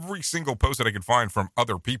 on every single post that I could find from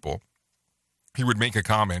other people, he would make a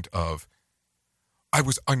comment of, I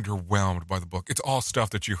was underwhelmed by the book. It's all stuff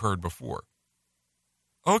that you heard before.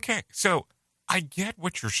 Okay, so I get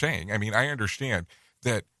what you're saying. I mean, I understand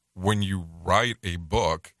that when you write a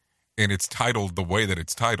book and it's titled the way that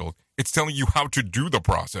it's titled, it's telling you how to do the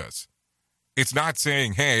process. It's not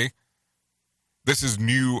saying, hey, this is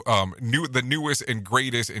the newest and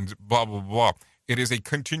greatest and blah, blah, blah. It is a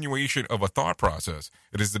continuation of a thought process.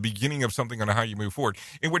 It is the beginning of something on how you move forward.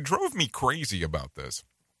 And what drove me crazy about this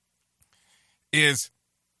is,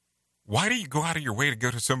 why do you go out of your way to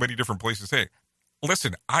go to so many different places? Hey,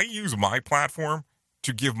 listen, I use my platform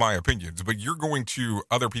to give my opinions, but you're going to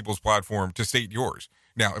other people's platform to state yours.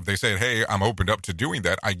 Now, if they say, hey, I'm opened up to doing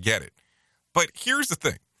that, I get it. But here's the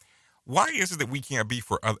thing. Why is it that we can't be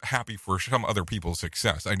happy for some other people's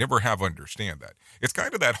success? I never have understand that. It's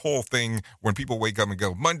kind of that whole thing when people wake up and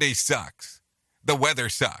go, Monday sucks. The weather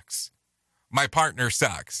sucks. My partner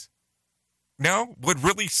sucks. No, what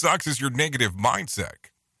really sucks is your negative mindset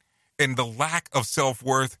and the lack of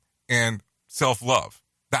self-worth and self-love.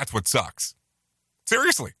 That's what sucks.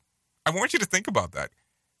 Seriously. I want you to think about that.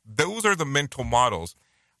 Those are the mental models.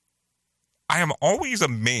 I am always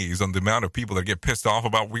amazed on the amount of people that get pissed off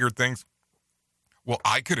about weird things. Well,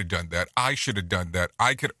 I could have done that. I should have done that.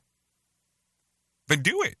 Then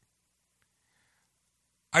do it.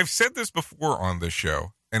 I've said this before on this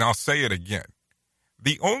show, and I'll say it again.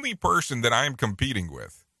 The only person that I'm competing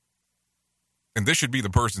with, and this should be the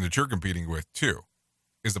person that you're competing with too,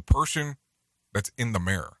 is the person that's in the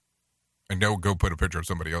mirror. And no, go put a picture of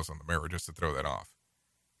somebody else on the mirror just to throw that off.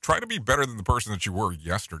 Try to be better than the person that you were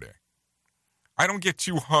yesterday. I don't get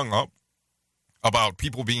too hung up about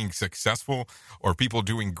people being successful or people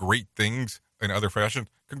doing great things in other fashions.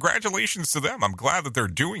 Congratulations to them. I'm glad that they're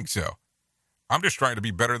doing so. I'm just trying to be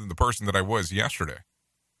better than the person that I was yesterday.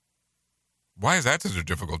 Why is that such a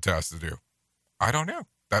difficult task to do? I don't know.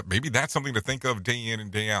 Maybe that's something to think of day in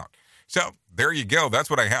and day out. So there you go. That's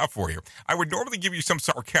what I have for you. I would normally give you some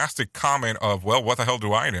sarcastic comment of, well, what the hell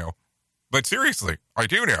do I know? But seriously, I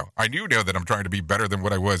do know. I do know that I'm trying to be better than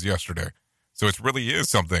what I was yesterday. So it really is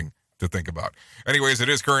something to think about. Anyways, it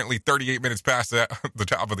is currently 38 minutes past the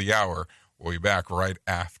top of the hour. We'll be back right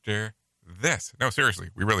after this. No, seriously,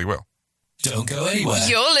 we really will. Don't go anywhere.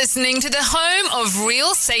 You're listening to the home of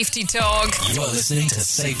real safety talk. You are listening to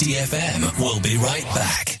Safety FM. We'll be right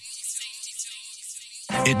back.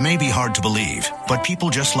 It may be hard to believe, but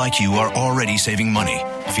people just like you are already saving money.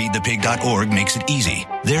 FeedThePig.org makes it easy.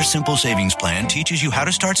 Their simple savings plan teaches you how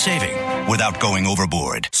to start saving without going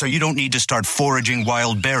overboard, so you don't need to start foraging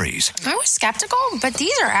wild berries. I was skeptical, but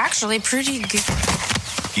these are actually pretty good.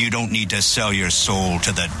 You don't need to sell your soul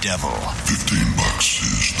to the devil. $15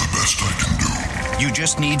 is the best I can do. You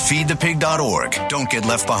just need FeedThePig.org. Don't get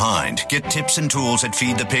left behind. Get tips and tools at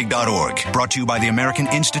FeedThePig.org. Brought to you by the American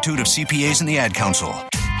Institute of CPAs and the Ad Council.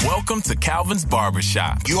 Welcome to Calvin's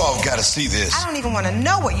Barbershop. You all got to see this. I don't even want to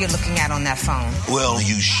know what you're looking at on that phone. Well,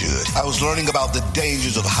 you should. I was learning about the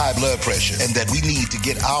dangers of high blood pressure and that we need to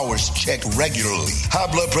get ours checked regularly.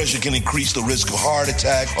 High blood pressure can increase the risk of heart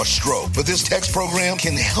attack or stroke, but this text program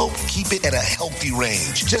can help keep it at a healthy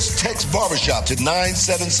range. Just text Barbershop to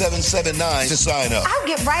 97779 to sign up. I'll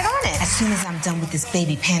get right on it as soon as I'm done with this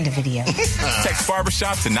baby panda video. Text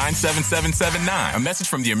Barbershop to 97779. A message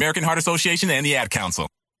from the American Heart Association and the Ad Council.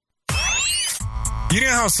 You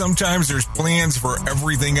know how sometimes there's plans for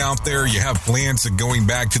everything out there? You have plans of going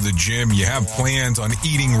back to the gym. You have plans on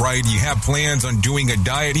eating right. You have plans on doing a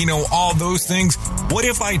diet. You know, all those things. What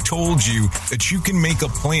if I told you that you can make a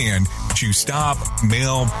plan to stop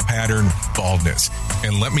male pattern baldness?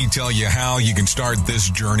 And let me tell you how you can start this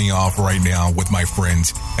journey off right now with my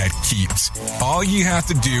friends at Keeps. All you have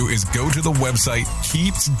to do is go to the website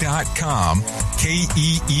Keeps.com,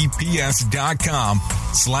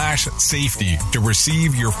 KEEPS.com/safety to receive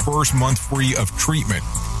your first month free of treatment.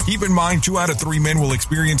 Keep in mind, 2 out of 3 men will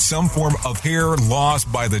experience some form of hair loss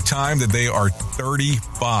by the time that they are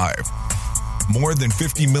 35. More than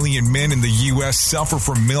 50 million men in the U.S. suffer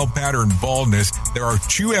from male pattern baldness. There are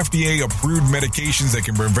 2 FDA-approved medications that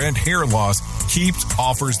can prevent hair loss. Keeps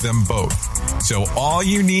offers them both. So all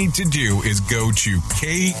you need to do is go to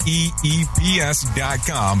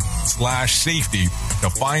KEEPS.com/safety to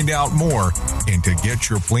find out more and to get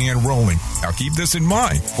your plan rolling. Now keep this in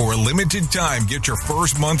mind. For a limited time, get your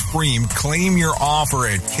first month free and claim your offer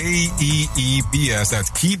at KEEPS. That's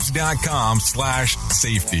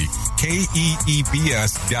Keeps.com/safety.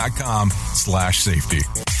 KEEPS.com/safety.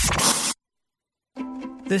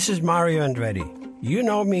 This is Mario Andretti. You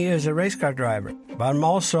know me as a race car driver, but I'm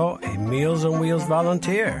also a Meals on Wheels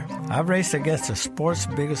volunteer. I've raced against the sport's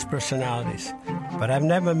biggest personalities, but I've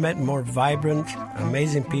never met more vibrant,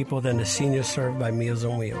 amazing people than the seniors served by Meals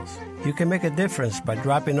on Wheels. You can make a difference by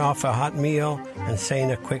dropping off a hot meal and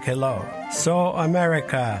saying a quick hello. So,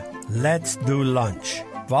 America, let's do lunch.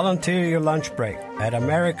 Volunteer your lunch break at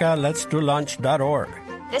americaletsdolunch.org.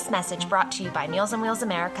 This message brought to you by Meals on Wheels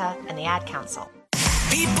America and the Ad Council.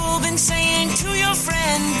 People been saying to your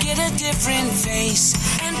friend, get a different face,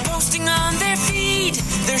 and posting on their feed,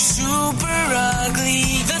 they're super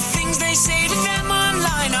ugly. The things they say to them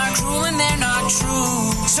online are cruel and they're not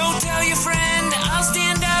true. So tell your friend, I'll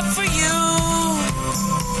stand up for you.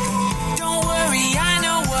 Don't worry, I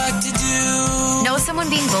know what to do. Know someone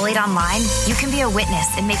being bullied online? You can be a witness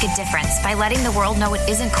and make a difference by letting the world know it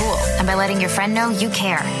isn't cool and by letting your friend know you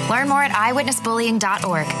care. Learn more at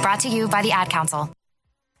eyewitnessbullying.org. Brought to you by the Ad Council.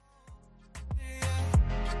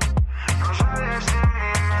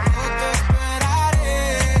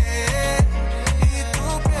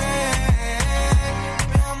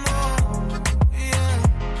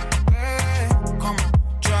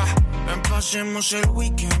 Hacemos el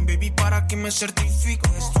weekend, baby, para que me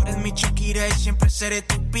certifiques. Tú eres mi Shakira y siempre seré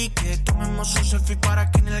tu pique. Tomemos un selfie para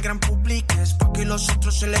que en el gran publiques, pa' que los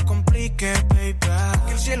otros se les complique, baby.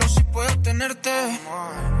 Que el cielo sí puede tenerte,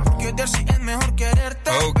 porque odiarse es mejor quererte.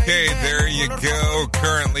 Okay, there you go.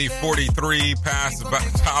 Currently 43 past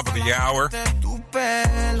the top of the hour.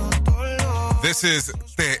 This is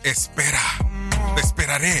Te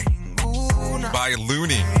Esperaré by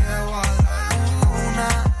Looney.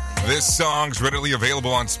 This song's readily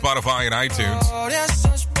available on Spotify and iTunes.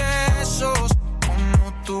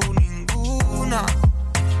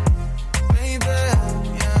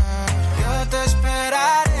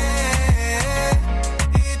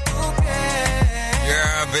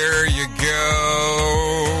 Yeah, there you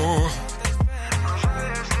go.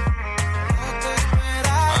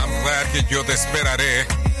 I'm glad que yo te esperaré.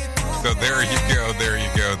 So there you go, there you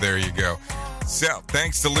go, there you go. So,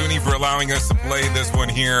 thanks to Looney for allowing us to play this one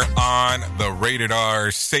here on the Rated R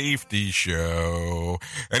Safety Show.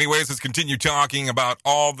 Anyways, let's continue talking about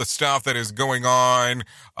all the stuff that is going on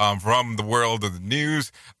from the world of the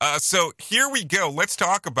news. So, here we go. Let's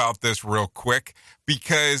talk about this real quick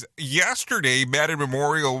because yesterday,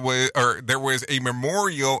 there was a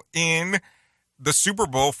memorial in the Super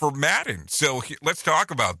Bowl for Madden. So, let's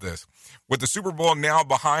talk about this. With the Super Bowl now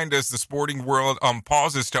behind us, the sporting world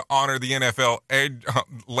pauses to honor the NFL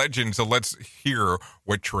legend. So let's hear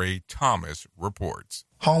what Trey Thomas reports.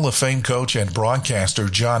 Hall of Fame coach and broadcaster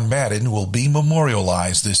John Madden will be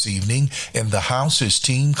memorialized this evening in the house his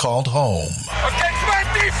team called home. Against my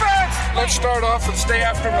defense! Let's start off and stay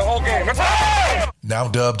after the whole game. Let's go! Now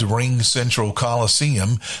dubbed Ring Central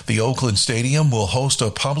Coliseum, the Oakland Stadium will host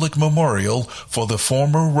a public memorial for the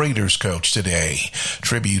former Raiders coach today.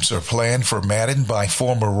 Tributes are planned for Madden by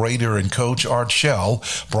former Raider and coach Art Shell,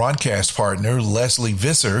 broadcast partner Leslie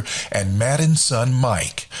Visser, and Madden's son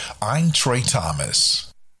Mike. I'm Trey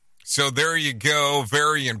Thomas. So there you go.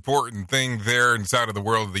 Very important thing there inside of the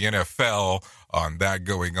world of the NFL on that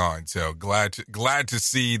going on. So glad to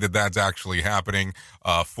see that that's actually happening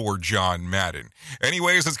for John Madden.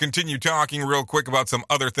 Anyways, let's continue talking real quick about some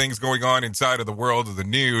other things going on inside of the world of the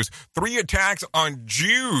news. 3 attacks on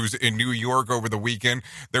Jews in New York over the weekend.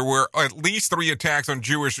 There were at least 3 attacks on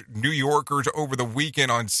Jewish New Yorkers over the weekend.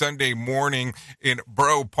 On Sunday morning in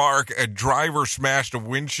Borough Park, a driver smashed a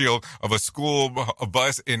windshield of a school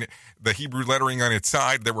bus in the Hebrew lettering on its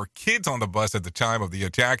side. There were kids on the bus at the time of the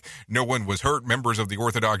attack. No one was hurt. Members of the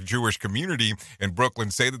Orthodox Jewish community in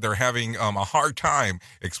Brooklyn say that they're having a hard time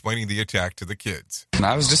explaining the attack to the kids. And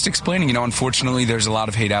I was just explaining, unfortunately, there's a lot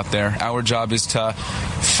of hate out there. Our job is to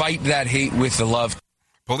fight that hate with the love.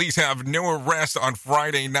 Police have no arrest on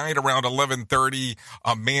Friday night around 11:30.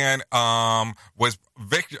 A man was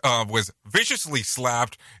viciously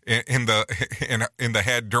slapped in the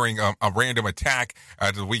head during a random attack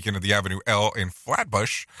at the weekend of the Avenue L in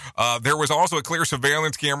Flatbush. There was also a clear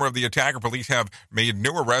surveillance camera of the attacker. Police have made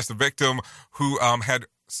no arrest. The victim, who had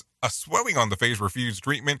a swelling on the face, refused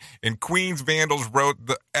treatment. In Queens, vandals wrote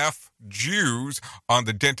the F Jews on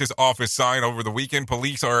the dentist's office sign over the weekend.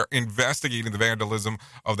 Police are investigating the vandalism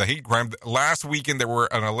of the hate crime. Last weekend, there were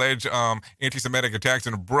an alleged anti-Semitic attacks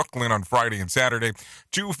in Brooklyn on Friday and Saturday.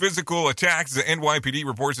 2 physical attacks. The NYPD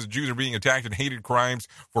reports that Jews are being attacked in hated crimes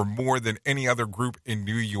for more than any other group in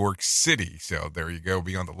New York City. So there you go.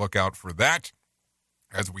 Be on the lookout for that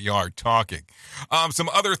as we are talking. Some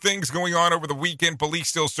other things going on over the weekend. Police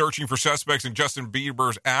still searching for suspects in Justin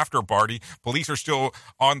Bieber's after party. Police are still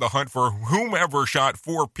on the hunt for whomever shot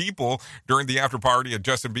 4 people during the after party at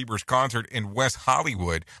Justin Bieber's concert in West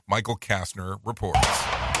Hollywood. Michael Kastner reports.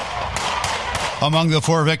 Among the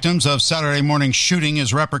 4 victims of Saturday morning's shooting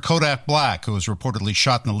is rapper Kodak Black, who was reportedly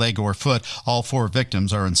shot in the leg or foot. All 4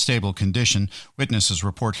 victims are in stable condition. Witnesses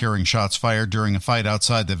report hearing shots fired during a fight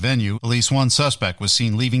outside the venue. At least 1 suspect was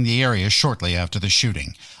seen leaving the area shortly after the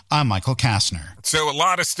shooting. I'm Michael Kastner. So a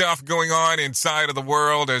lot of stuff going on inside of the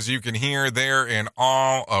world, as you can hear there and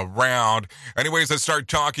all around. Anyways, let's start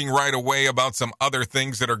talking right away about some other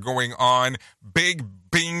things that are going on. Big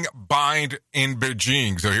Bing Bind in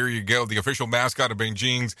Beijing. So here you go. The official mascot of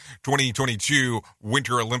Beijing's 2022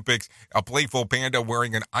 Winter Olympics, a playful panda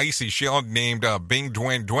wearing an icy shell named Bing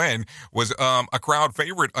Duen Duen, was a crowd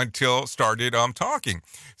favorite until started talking.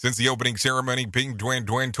 Since the opening ceremony, Bing Duen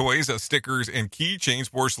Duen toys, stickers, and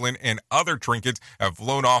keychains, porcelain, and other trinkets have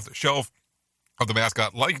flown off the shelf of the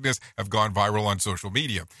mascot likeness have gone viral on social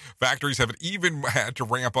media. Factories have even had to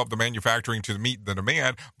ramp up the manufacturing to meet the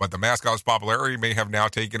demand, but the mascot's popularity may have now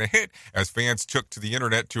taken a hit as fans took to the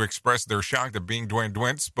internet to express their shock that Bing Duen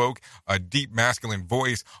Duen spoke a deep masculine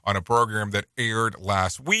voice on a program that aired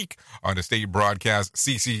last week on the state broadcast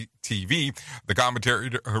CCTV. The commentary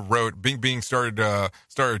wrote, Bing started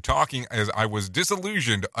talking as I was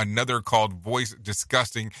disillusioned. Another called voice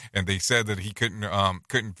disgusting, and they said that he couldn't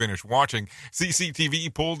finish watching.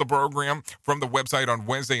 CCTV pulled the program from the website on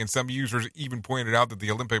Wednesday, and some users even pointed out that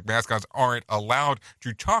the Olympic mascots aren't allowed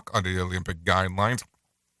to talk under the Olympic guidelines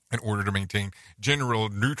in order to maintain general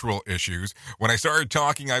neutral issues. When I started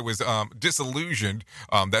talking, I was disillusioned.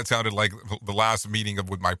 That sounded like the last meeting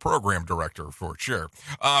with my program director, for sure.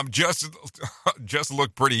 Just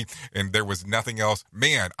looked pretty, and there was nothing else.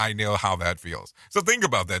 Man, I know how that feels. So think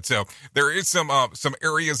about that. So there is some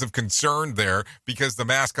areas of concern there because the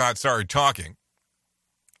mascot started talking,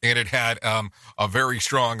 and it had a very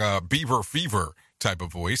strong beaver fever type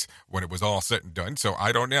of voice when it was all said and done. So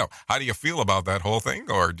I don't know. How do you feel about that whole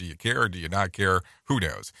thing? Or do you care? Or do you not care? Who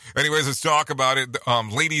knows? Anyways, let's talk about it.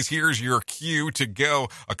 Ladies, here's your cue to go.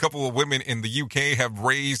 A couple of women in the UK have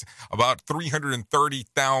raised about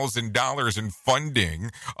 $330,000 in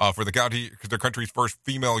funding for the country's first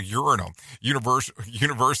female urinal.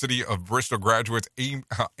 University of Bristol graduates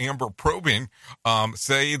Amber Probin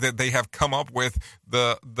say that they have come up with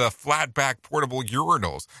the flat back portable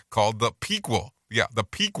urinals called the Pequel. Yeah, the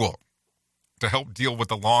Pequel. to help deal with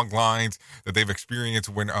the long lines that they've experienced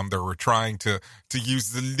when they were trying to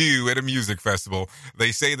use the loo at a music festival.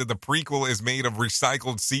 They say that the prequel is made of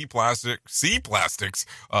recycled sea plastics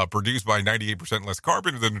produced by 98% less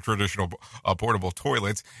carbon than traditional portable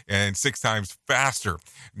toilets and 6 times faster.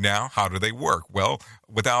 Now, how do they work? Well,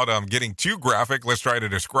 without getting too graphic, let's try to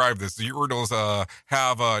describe this. The urinals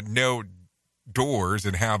have no doors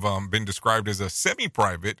and have been described as a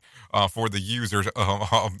semi-private for the users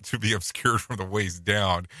to be obscured from the waist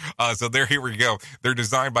down. So here we go. They're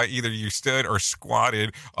designed by either you stood or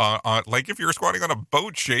squatted. Like if you're squatting on a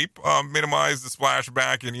boat shape, minimize the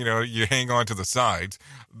splashback and, you hang on to the sides.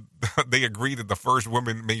 They agree that the first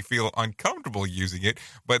woman may feel uncomfortable using it,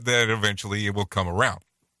 but that eventually it will come around.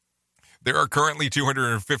 There are currently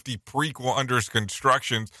 250 prequel under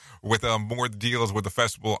construction with more deals with the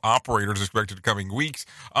festival operators expected in coming weeks.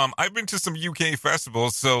 I've been to some UK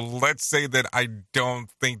festivals, so let's say that I don't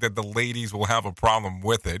think that the ladies will have a problem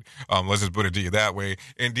with it. Let's just put it to you that way.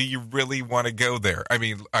 And do you really want to go there? I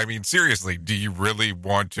mean, seriously, do you really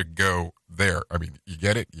want to go there? I mean, you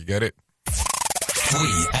get it? You get it?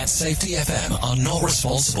 We at Safety FM are not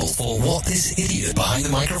responsible for what this idiot behind the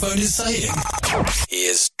microphone is saying. He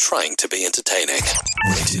is trying to be entertaining.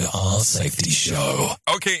 Rated R Safety Show.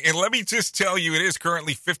 Okay, and let me just tell you, it is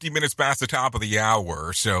currently 50 minutes past the top of the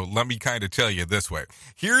hour, so let me kind of tell you this way.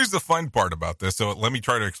 Here's the fun part about this, so let me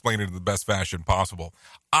try to explain it in the best fashion possible.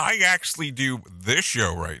 I actually do this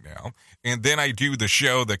show right now, and then I do the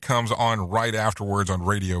show that comes on right afterwards on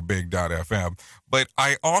RadioBig.fm. But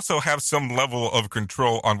I also have some level of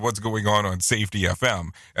control on what's going on Safety FM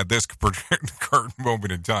at this current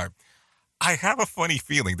moment in time. I have a funny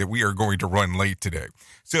feeling that we are going to run late today.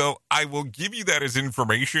 So I will give you that as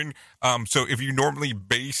information. So if you normally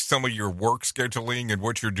base some of your work scheduling and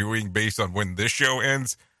what you're doing based on when this show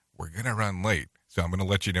ends, we're going to run late. So I'm going to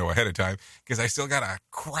let you know ahead of time because I still got a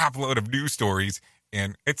crap load of news stories.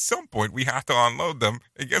 And at some point, we have to unload them.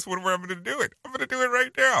 And guess what? I'm going to do it. I'm going to do it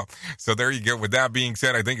right now. So there you go. With that being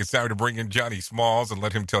said, I think it's time to bring in Johnny Smalls and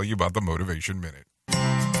let him tell you about the Motivation Minute.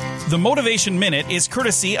 The Motivation Minute is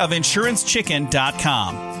courtesy of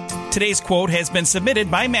InsuranceChicken.com. Today's quote has been submitted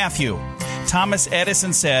by Matthew. Thomas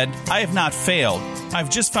Edison said, "I have not failed. I've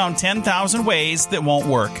just found 10,000 ways that won't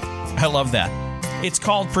work." I love that. It's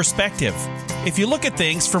called perspective. If you look at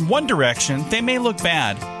things from one direction, they may look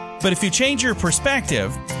bad. But if you change your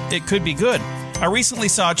perspective, it could be good. I recently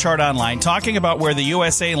saw a chart online talking about where the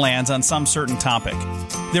USA lands on some certain topic.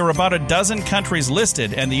 There were about a dozen countries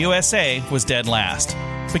listed, and the USA was dead last.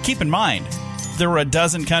 But keep in mind, there were a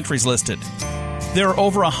dozen countries listed. There are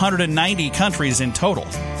over 190 countries in total.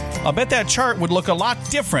 I'll bet that chart would look a lot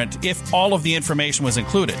different if all of the information was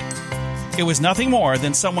included. It was nothing more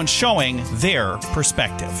than someone showing their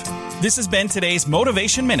perspective. This has been today's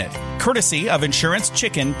Motivation Minute, courtesy of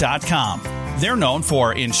InsuranceChicken.com. They're known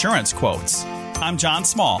for insurance quotes. I'm John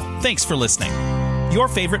Small. Thanks for listening. Your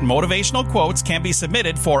favorite motivational quotes can be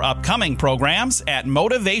submitted for upcoming programs at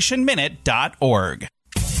motivationminute.org.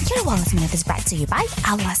 Your Wellness Minute is brought to you by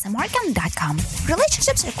AlwaSamorgan.com.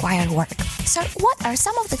 Relationships require work. So what are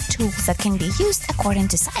some of the tools that can be used according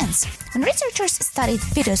to science? When researchers studied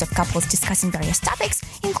videos of couples discussing various topics,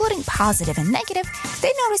 including positive and negative,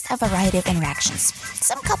 they noticed a variety of interactions.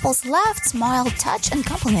 Some couples laughed, smiled, touched, and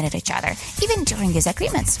complimented each other, even during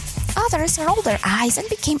disagreements. Others rolled their eyes and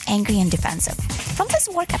became angry and defensive. From this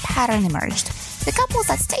work, a pattern emerged. The couples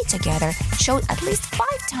that stayed together showed at least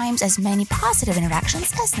 5 times as many positive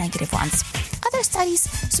interactions as negative ones. Other studies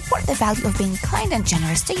support the value of being kind and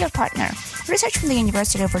generous to your partner. Research from the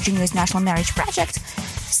University of Virginia's National Marriage Project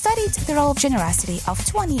studied the role of generosity of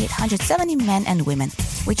 2,870 men and women,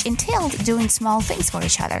 which entailed doing small things for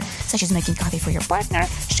each other, such as making coffee for your partner,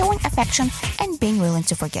 showing affection, and being willing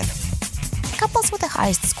to forgive. Couples with the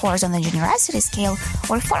highest scores on the generosity scale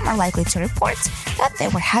were far more likely to report that they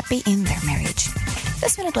were happy in their marriage.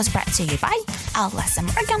 This minute was brought to you by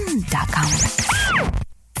AlwaSamorgan.com.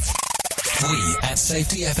 We at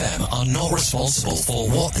Safety FM are not responsible for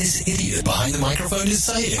what this idiot behind the microphone is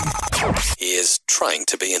saying. He is trying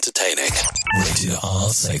to be entertaining. Rated R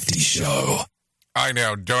Safety Show. I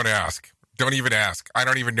know, don't ask. Don't even ask. I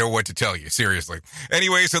don't even know what to tell you, seriously.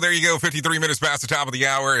 Anyway, so there you go, 53 minutes past the top of the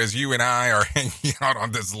hour as you and I are hanging out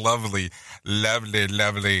on this lovely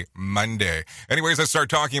Monday. Anyways, let's start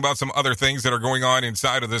talking about some other things that are going on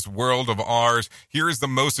inside of this world of ours. Here's the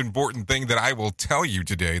most important thing that I will tell you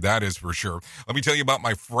today, that is for sure. Let me tell you about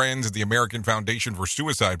my friends at the American Foundation for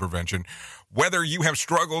Suicide Prevention. Whether you have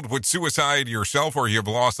struggled with suicide yourself or you have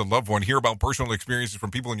lost a loved one, hear about personal experiences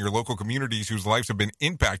from people in your local communities whose lives have been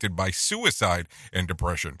impacted by suicide. suicide and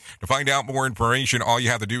depression. To find out more information, all you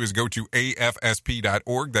have to do is go to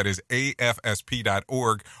afsp.org. That is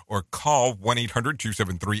afsp.org, or call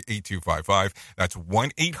 1-800-273-8255. That's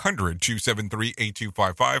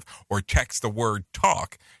 1-800-273-8255, or text the word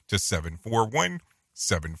TALK to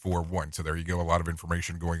 741-741. So there you go. A lot of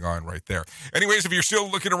information going on right there. Anyways, if you're still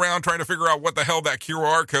looking around trying to figure out what the hell that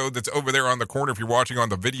QR code that's over there on the corner, if you're watching on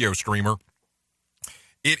the video streamer,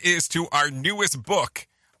 it is to our newest book.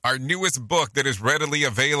 Our newest book that is readily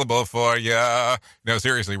available for you. No,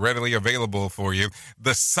 seriously, readily available for you.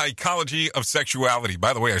 The Psychology of Sexuality.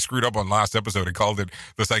 By the way, I screwed up on last episode and called it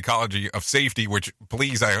The Psychology of Safety, which,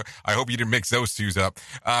 please, I hope you didn't mix those twos up.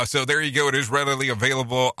 So there you go. It is readily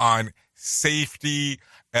available on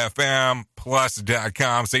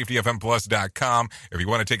safetyfmplus.com, safetyfmplus.com. If you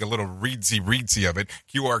want to take a little readsy of it,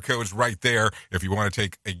 QR code's right there if you want to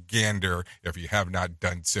take a gander, if you have not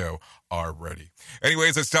done so already.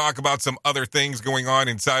 Anyways, let's talk about some other things going on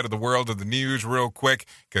inside of the world of the news real quick,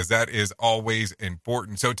 because that is always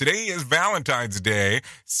important. So today is Valentine's Day,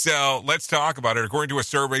 so let's talk about it. According to a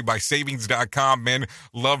survey by Savings.com, men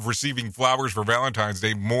love receiving flowers for Valentine's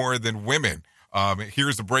Day more than women.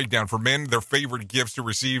 Here's the breakdown. For men, their favorite gifts to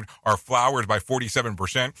receive are flowers by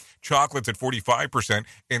 47%, chocolates at 45%,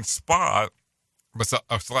 and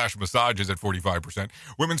massages at 45%.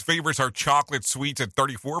 Women's favorites are chocolate sweets at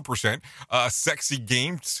 34%, sexy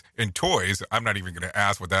games and toys, I'm not even going to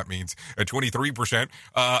ask what that means, at 23%,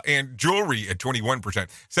 and jewelry at 21%.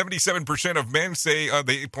 77% of men say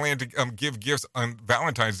they plan to give gifts on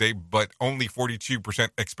Valentine's Day, but only 42%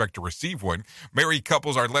 expect to receive one. Married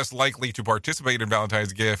couples are less likely to participate in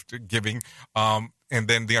Valentine's gift giving, and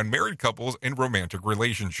then the unmarried couples in romantic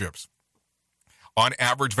relationships. On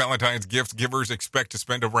average, Valentine's gift givers expect to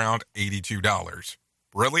spend around $82.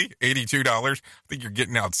 Really? $82? I think you're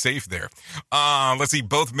getting out safe there. Let's see.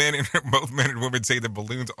 Both men and women say that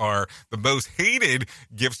balloons are the most hated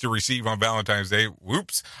gifts to receive on Valentine's Day.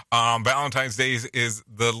 Whoops. Valentine's Day is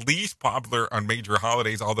the least popular on major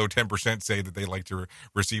holidays, although 10% say that they like to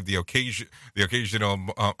receive the occasion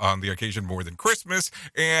more than Christmas.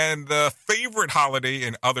 And the favorite holiday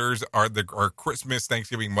in others are Christmas,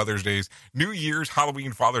 Thanksgiving, Mother's Day, New Year's,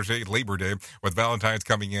 Halloween, Father's Day, Labor Day, with Valentine's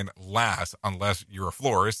coming in last, unless you're a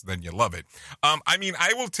florist, then you love it. I mean,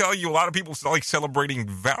 I will tell you, a lot of people like celebrating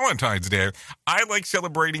Valentine's Day. I like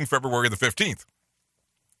celebrating February the 15th.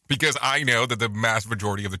 Because I know that the mass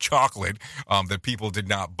majority of the chocolate that people did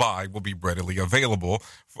not buy will be readily available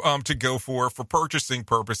to go for purchasing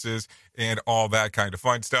purposes and all that kind of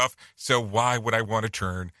fun stuff. So why would I want to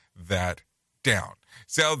turn that down?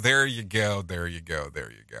 So there you go.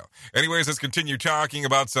 Anyways, let's continue talking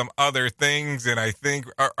about some other things. And I think,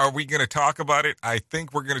 are we going to talk about it? I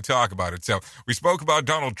think we're going to talk about it. So we spoke about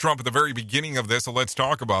Donald Trump at the very beginning of this. So let's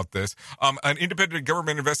talk about this. An independent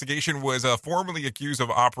government investigation was formally accused of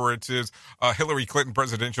operatives Hillary Clinton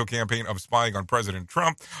presidential campaign of spying on President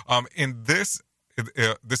Trump. This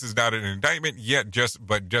is not an indictment yet,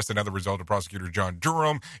 but just another result of prosecutor John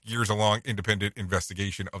Durham years-long independent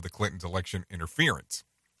investigation of the Clintons' election interference.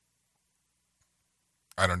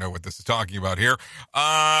 I don't know what this is talking about here.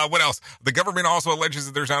 What else? The government also alleges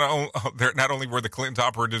that there's not only were the Clintons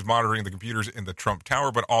operatives monitoring the computers in the Trump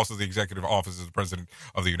Tower, but also the executive office of the President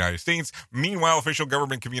of the United States. Meanwhile, official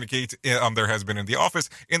government communicates there has been in the office.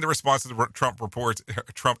 In the response to the Trump reports,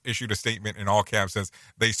 Trump issued a statement in all caps, says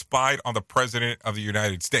they spied on the President of the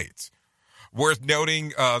United States. Worth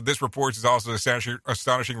noting, this report is also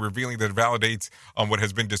astonishing, revealing that it validates what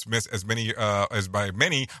has been dismissed as by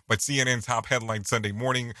many, but CNN's top headline Sunday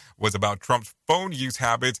morning was about Trump's phone use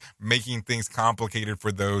habits, making things complicated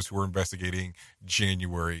for those who are investigating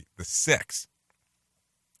January the 6th.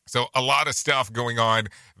 So a lot of stuff going on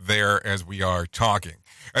there as we are talking.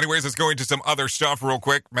 Anyways, let's go into some other stuff real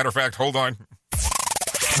quick. Matter of fact, hold on.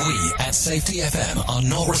 We at Safety FM are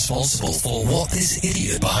not responsible for what this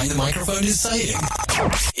idiot behind the microphone is saying.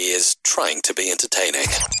 He is trying to be entertaining.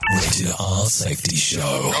 Rated R Safety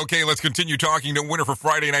Show. Okay, let's continue talking. The winner for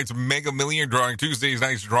Friday night's Mega Million drawing. Tuesday's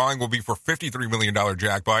night's drawing will be for $53 million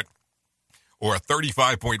jackpot or a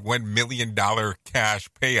 $35.1 million cash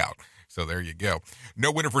payout. So there you go. No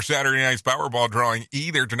winner for Saturday night's Powerball drawing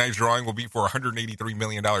either. Tonight's drawing will be for a $183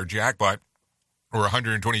 million jackpot or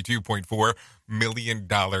 $122.4 million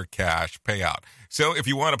cash payout. So if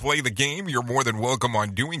you want to play the game, you're more than welcome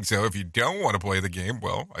on doing so. If you don't want to play the game,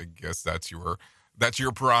 well, I guess that's your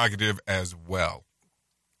prerogative as well.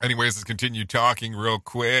 Anyways, let's continue talking real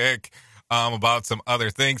quick about some other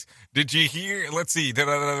things. Did you hear? Let's see.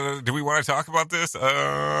 Do we want to talk about this?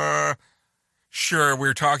 Sure,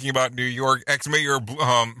 we're talking about New York. Ex-Mayor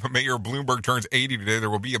Mayor Bloomberg turns 80 today. There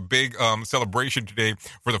will be a big celebration today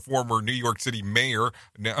for the former New York City mayor.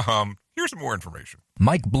 Here's some more information.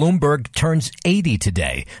 Mike Bloomberg turns 80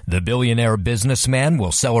 today. The billionaire businessman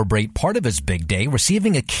will celebrate part of his big day,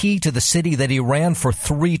 receiving a key to the city that he ran for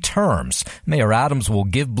 3 terms. Mayor Adams will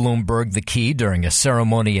give Bloomberg the key during a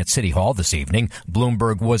ceremony at City Hall this evening.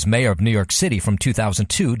 Bloomberg was mayor of New York City from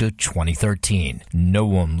 2002 to 2013.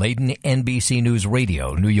 Noam Layden, NBC News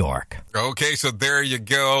Radio, New York. Okay, so there you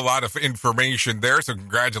go. A lot of information there. So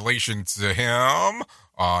congratulations to him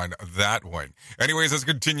on that one. Anyways, let's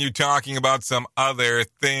continue talking about some other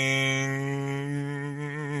things.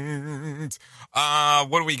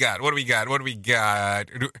 What do we got? We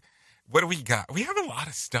have a lot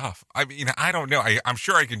of stuff. I mean, I don't know. I'm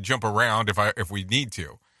sure I can jump around if we need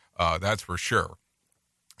to. That's for sure.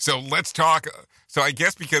 So let's talk. So I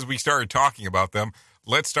guess because we started talking about them,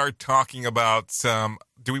 let's start talking about some.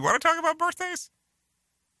 Do we want to talk about birthdays?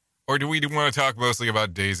 Or do we want to talk mostly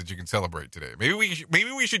about days that you can celebrate today? Maybe we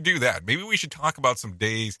should do that. Maybe we should talk about some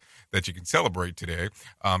days that you can celebrate today,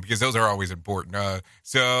 because those are always important.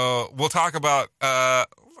 So we'll talk about.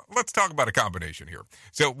 Let's talk about a combination here.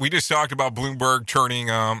 So we just talked about Bloomberg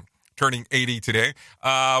turning 80 today.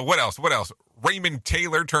 What else? Raymond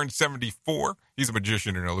Taylor turns 74. He's a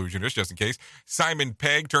magician and illusionist, just in case. Simon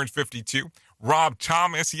Pegg turns 52. Rob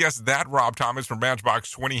Thomas, yes, that Rob Thomas from Matchbox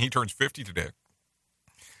 20, he turns 50 today.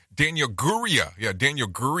 Daniel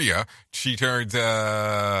Gurria, she turns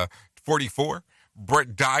 44.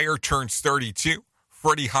 Brett Dyer turns 32.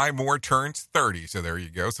 Freddie Highmore turns 30. So there you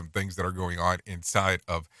go, some things that are going on inside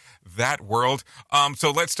of that world.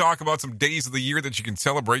 So let's talk about some days of the year that you can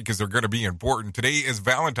celebrate because they're going to be important. Today is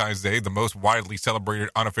Valentine's Day, the most widely celebrated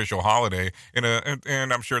unofficial holiday, and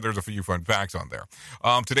I'm sure there's a few fun facts on there.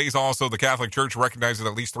 Today's also the Catholic Church recognizes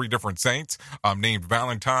at least 3 different saints named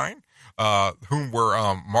Valentine, whom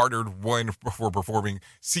were martyred when for performing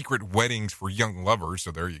secret weddings for young lovers. So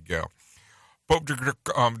there you go. Pope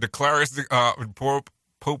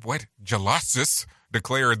Gelasius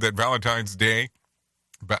declared that Valentine's Day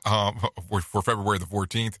for February the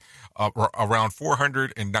 14th, around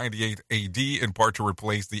 498 AD, in part to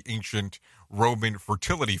replace the ancient Roman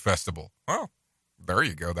fertility festival. Well, there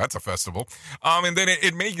you go. That's a festival. And then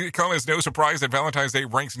it may come as no surprise that Valentine's Day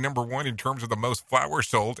ranks number 1 in terms of the most flowers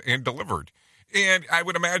sold and delivered. And I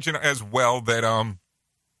would imagine as well that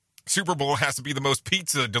Super Bowl has to be the most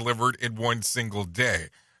pizza delivered in one single day.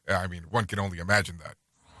 I mean, one can only imagine that.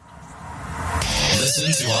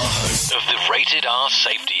 Listen to our host of the Rated R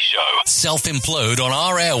Safety Show self-implode on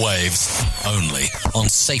our airwaves, only on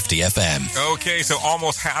Safety FM. Okay, so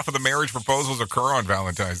almost half of the marriage proposals occur on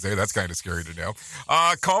Valentine's Day. That's kind of scary to know.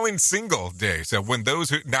 Calling Single Day. So when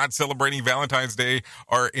those who not celebrating Valentine's Day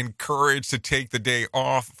are encouraged to take the day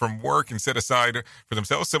off from work and set aside for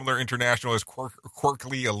themselves, similar international as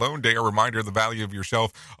Quirkly Alone Day, a reminder of the value of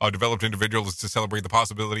yourself. Developed individuals to celebrate the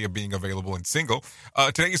possibility of being available and single.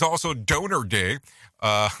 Today is also Donor Day.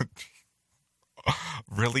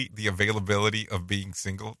 Really, the availability of being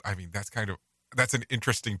single? I mean, that's an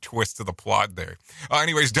interesting twist to the plot there.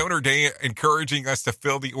 Anyways, Donor Day, encouraging us to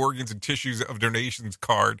fill the organs and tissues of donations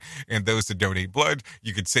card and those to donate blood.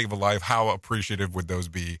 You could save a life. How appreciative would those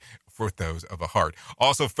be for those of a heart?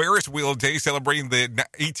 Also, Ferris Wheel Day, celebrating the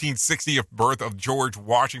 1860th birth of George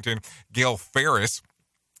Washington Gale Ferris.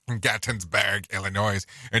 Gettysburg, Illinois,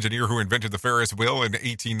 engineer who invented the Ferris wheel in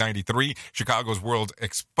 1893. Chicago's World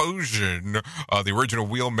Exposition. The original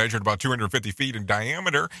wheel measured about 250 feet in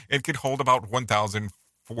diameter and could hold about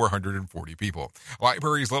 1,440 people.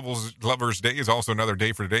 Libraries Lovers Day is also another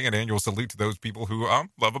day for today, an annual salute to those people who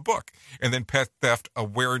love a book. And then Pet Theft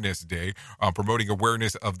Awareness Day, promoting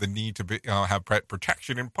awareness of the need to have pet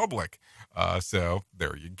protection in public. So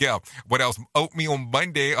there you go. What else? Oatmeal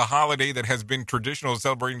Monday, a holiday that has been traditional,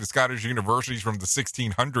 celebrating the Scottish universities from the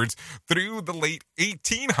 1600s through the late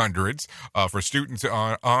 1800s for students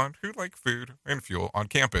on who like food and fuel on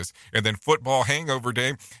campus. And then Football Hangover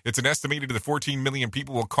Day. It's an estimated that 14 million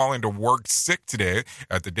people will call into work sick today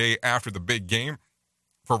at the day after the big game.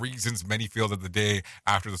 For reasons many feel that the day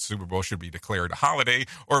after the Super Bowl should be declared a holiday,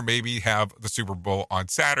 or maybe have the Super Bowl on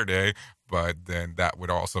Saturday, but then that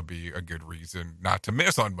would also be a good reason not to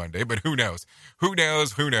miss on Monday. But who knows? Who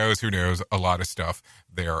knows? A lot of stuff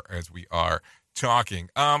there as we are talking.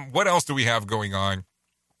 What else do we have going on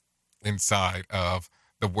inside of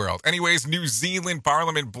the world. Anyways, New Zealand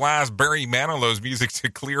Parliament blasts Barry Manilow's music to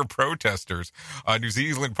clear protesters. New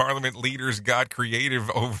Zealand Parliament leaders got creative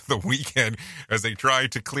over the weekend as they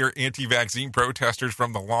tried to clear anti-vaccine protesters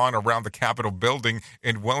from the lawn around the Capitol building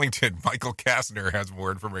in Wellington. Michael Kastner has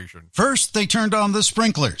more information. First, they turned on the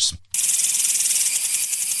sprinklers.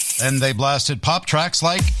 Then they blasted pop tracks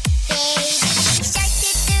like...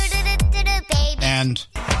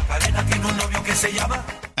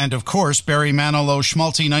 And of course, Barry Manilow's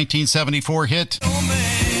schmaltzy 1974 hit.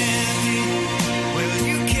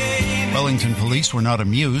 Wellington police were not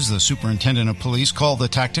amused. The superintendent of police called the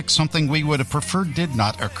tactic something we would have preferred did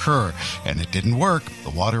not occur. And it didn't work.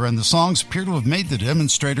 The water and the songs appear to have made the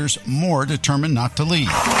demonstrators more determined not to leave.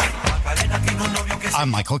 I'm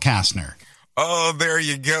Michael Kastner. Oh, there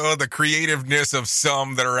you go. The creativeness of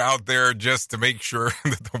some that are out there just to make sure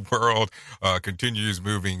that the world continues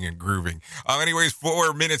moving and grooving. Anyways,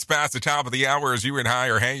 4 minutes past the top of the hour as you and I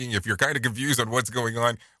are hanging. If you're kind of confused on what's going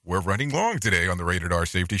on, we're running long today on the Rated R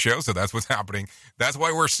Safety Show, so that's what's happening. That's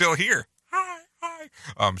why we're still here. Hi.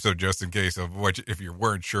 So just in case of what, if you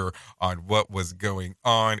weren't sure on what was going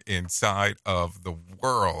on inside of the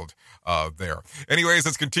world there. Anyways,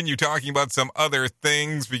 let's continue talking about some other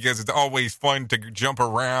things because it's always fun to jump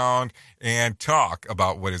around and talk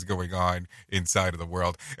about what is going on inside of the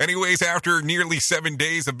world. Anyways, after nearly 7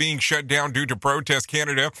 days of being shut down due to protest,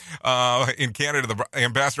 Canada, the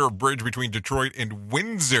Ambassador Bridge between Detroit and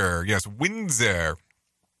Windsor, yes, Windsor,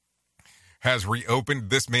 has reopened.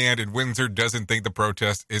 This man in Windsor doesn't think the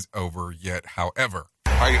protest is over yet. However,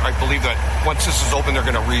 I believe that once this is open, they're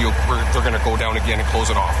going to go down again and close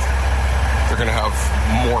it off. They're going to have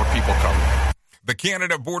more people come. The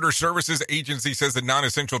Canada Border Services Agency says that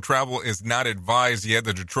non-essential travel is not advised yet.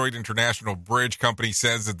 The Detroit International Bridge Company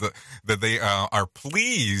says that they are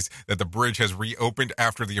pleased that the bridge has reopened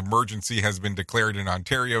after the emergency has been declared in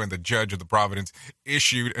Ontario and the judge of the province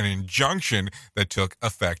issued an injunction that took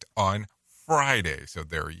effect on Friday. So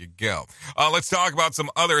there you go. Let's talk about some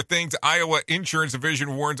other things. Iowa Insurance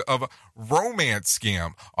Division warns of romance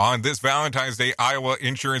scam. On this Valentine's Day, Iowa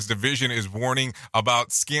Insurance Division is warning about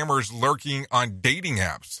scammers lurking on dating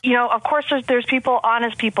apps. You know, of course, there's people,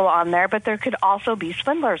 honest people on there, but there could also be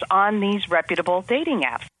swindlers on these reputable dating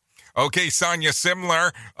apps. Okay, Sonia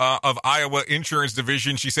Simler of Iowa Insurance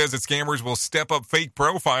Division, she says that scammers will step up fake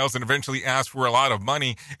profiles and eventually ask for a lot of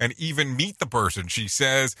money and even meet the person. She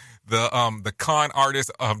says the con artists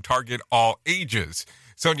target all ages.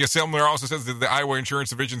 Sonia Simler also says that the Iowa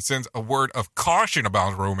Insurance Division sends a word of caution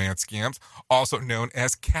about romance scams, also known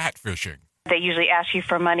as catfishing. They usually ask you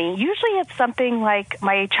for money. Usually it's something like,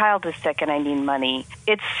 my child is sick and I need money.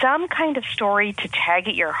 It's some kind of story to tag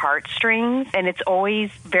at your heartstrings, and it's always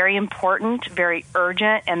very important, very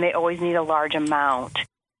urgent, and they always need a large amount.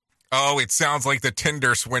 Oh, it sounds like the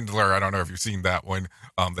Tinder Swindler. I don't know if you've seen that one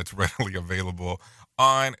that's readily available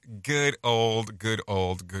on good old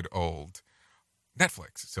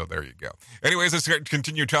Netflix. So there you go. Anyways, let's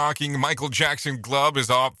continue talking. Michael Jackson glove is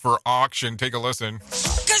up for auction. Take a listen.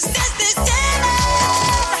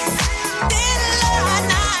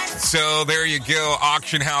 So there you go.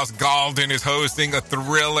 Auction House Galden is hosting a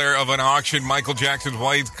thriller of an auction. Michael Jackson's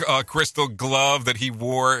white crystal glove that he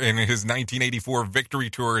wore in his 1984 Victory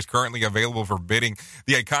Tour is currently available for bidding.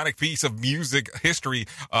 The iconic piece of music history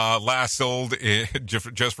last sold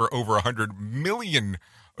just for over $100,000.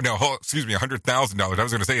 I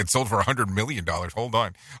was going to say it sold for $100 million. Hold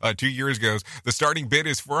on. 2 years ago, the starting bid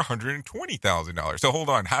is for $120,000. So hold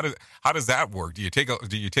on. How does that work? Do you take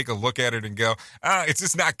a look at it and go, it's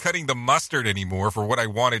just not cutting the mustard anymore for what I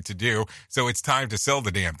wanted to do, so it's time to sell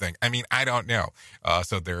the damn thing? I mean, I don't know.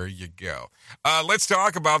 So there you go. Let's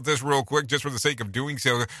talk about this real quick, just for the sake of doing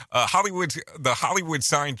so. The Hollywood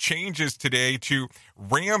sign changes today to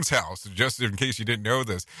Rams House. Just in case you didn't know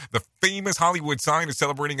this, the famous Hollywood sign is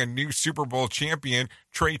celebrating a new Super Bowl champion.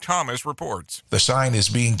 Trey Thomas reports. The sign is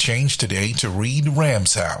being changed today to read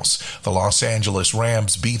Rams House. The Los Angeles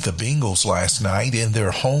Rams beat the Bengals last night in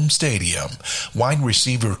their home stadium. Wide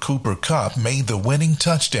receiver Cooper Kupp made the winning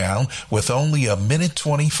touchdown with only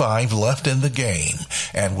 1:25 left in the game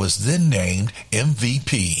and was then named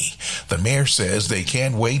MVP. The mayor says they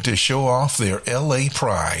can't wait to show off their LA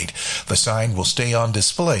pride. The sign will stay on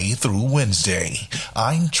display through Wednesday.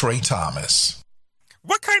 I'm Trey Thomas.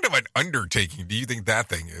 What kind of an undertaking do you think that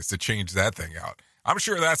thing is to change that thing out? I'm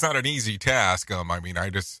sure that's not an easy task. I'm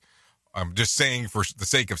just saying for the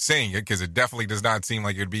sake of saying it, because it definitely does not seem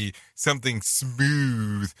like it'd be something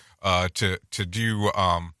smooth to do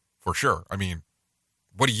for sure. I mean,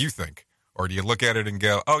 what do you think? Or do you look at it and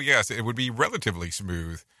go, oh yes, it would be relatively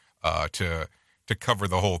smooth to to cover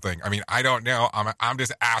the whole thing. I mean, I don't know. I'm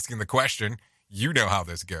just asking the question. You know how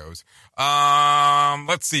this goes.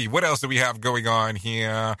 Let's see. What else do we have going on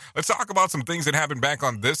here? Let's talk about some things that happened back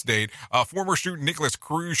on this date. Former student Nicholas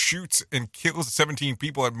Cruz shoots and kills 17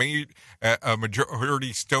 people at a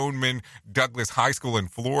majority Stoneman Douglas High School in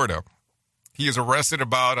Florida. He is arrested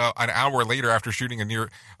about an hour later after shooting in a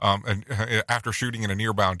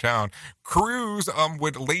nearby town. Cruz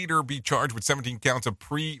would later be charged with 17 counts of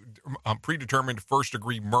predetermined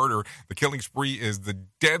first-degree murder. The killing spree is the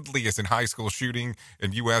deadliest in high school shooting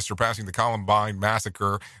in U.S., surpassing the Columbine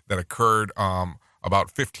massacre that occurred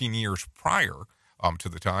about 15 years prior to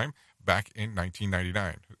the time, back in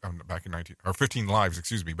 1999. 15 lives,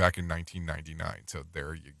 back in 1999. So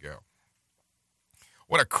there you go.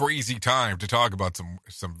 What a crazy time to talk about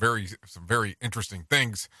some very interesting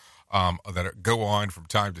things that go on from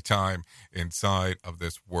time to time inside of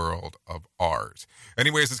this world of ours.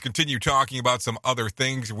 Anyways, let's continue talking about some other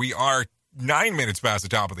things. We are 9 minutes past the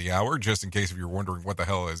top of the hour, just in case if you're wondering what the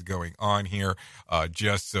hell is going on here,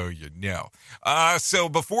 just so you know. So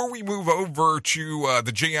before we move over to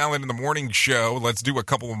the Jay Allen in the Morning Show, let's do a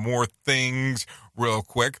couple more things real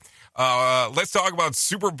quick. Let's talk about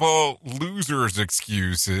Super Bowl losers'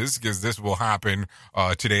 excuses, because this will happen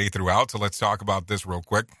today throughout. So let's talk about this real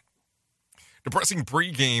quick. Depressing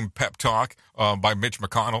pregame pep talk by Mitch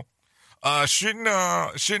McConnell. Shouldn't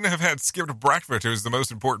have had skipped breakfast. It was the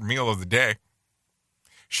most important meal of the day.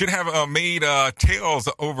 Should have made tails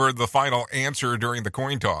over the final answer during the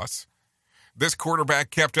coin toss. This quarterback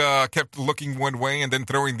kept looking one way and then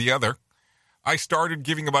throwing the other. I started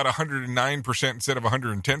giving about 109% instead of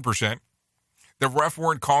 110%. The ref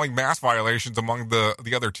weren't calling mass violations among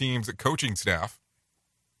the other team's coaching staff.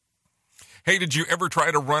 Hey, did you ever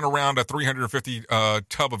try to run around a 350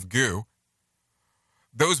 tub of goo?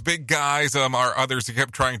 Those big guys are others who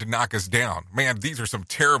kept trying to knock us down. Man, these are some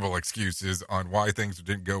terrible excuses on why things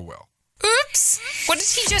didn't go well. Oops! What did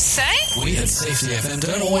he just say? We at Safety FM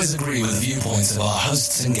don't always agree with the viewpoints of our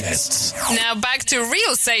hosts and guests. Now back to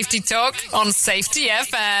real safety talk on Safety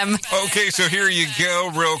FM. Okay, so here you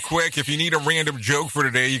go, real quick. If you need a random joke for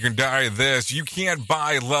today, you can dial this. You can't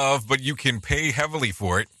buy love, but you can pay heavily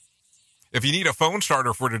for it. If you need a phone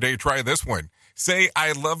starter for today, try this one. Say,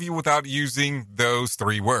 I love you without using those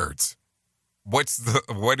 3 words.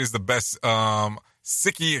 What is the best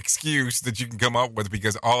sicky excuse that you can come up with,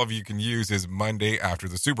 because all of you can use is Monday after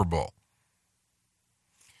the Super Bowl.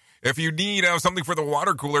 If you need something for the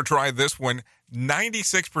water cooler, try this one.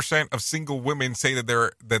 96% of single women say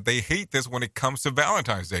that they hate this when it comes to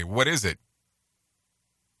Valentine's Day. What is it?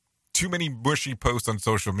 Too many mushy posts on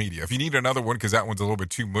social media. If you need another one, because that one's a little bit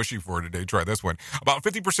too mushy for today, try this one. About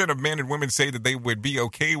 50% of men and women say that they would be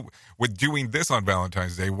okay with doing this on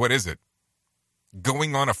Valentine's Day. What is it?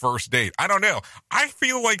 Going on a first date. I don't know. I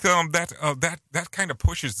feel like that kind of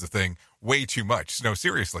pushes the thing way too much. No,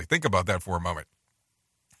 seriously, think about that for a moment.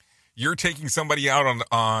 You're taking somebody out on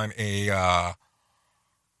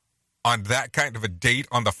that kind of a date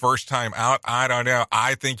on the first time out. I don't know.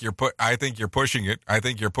 I think you're pushing it. I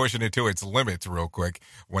think you're pushing it to its limits real quick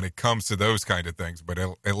when it comes to those kind of things. But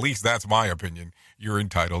at least that's my opinion. You're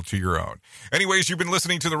entitled to your own. Anyways, you've been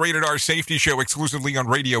listening to the Rated R Safety Show exclusively on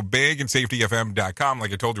Radio Big and SafetyFM.com.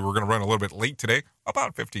 Like I told you, we're going to run a little bit late today.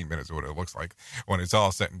 About 15 minutes is what it looks like when it's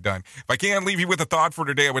all said and done. If I can leave you with a thought for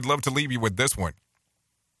today, I would love to leave you with this one.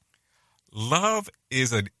 Love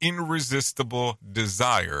is an irresistible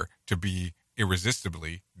desire to be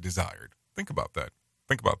irresistibly desired. Think about that.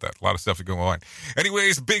 A lot of stuff to go on.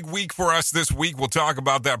 Anyways, big week for us this week. We'll talk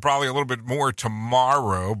about that probably a little bit more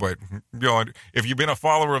tomorrow. But if you've been a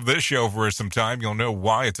follower of this show for some time, you'll know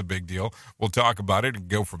why it's a big deal. We'll talk about it and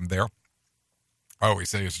go from there. I always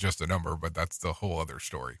say it's just a number, but that's the whole other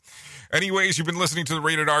story. Anyways, you've been listening to the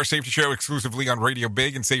Rated R Safety Show exclusively on Radio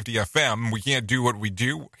Big and Safety FM. We can't do what we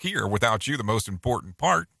do here without you, the most important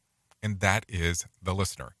part, and that is the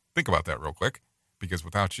listener. Think about that real quick, because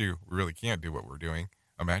without you, we really can't do what we're doing.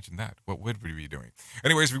 Imagine that. What would we be doing?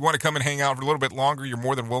 Anyways, if you want to come and hang out for a little bit longer, you're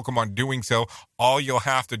more than welcome on doing so. All you'll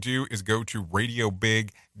have to do is go to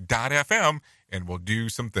radiobig.fm, and we'll do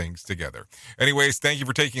some things together. Anyways, thank you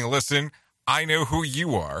for taking a listen. I know who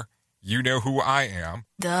you are. You know who I am.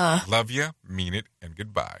 Duh. Love you, mean it, and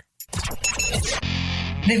goodbye.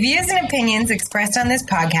 The views and opinions expressed on this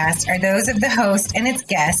podcast are those of the host and its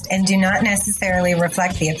guest and do not necessarily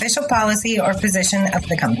reflect the official policy or position of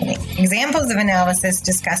the company. Examples of analysis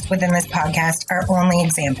discussed within this podcast are only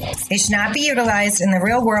examples. They should not be utilized in the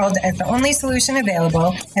real world as the only solution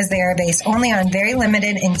available, as they are based only on very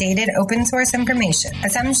limited and dated open source information.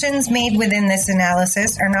 Assumptions made within this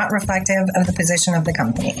analysis are not reflective of the position of the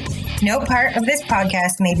company. No part of this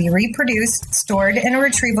podcast may be reproduced, stored in a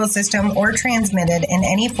retrieval system, or transmitted in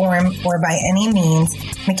any form or by any means,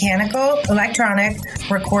 mechanical, electronic,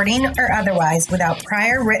 recording, or otherwise, without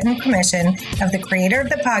prior written permission of the creator of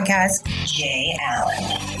the podcast, Jay Allen.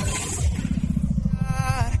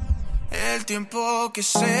 El tiempo que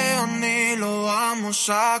sea ni lo vamos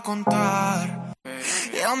a contar.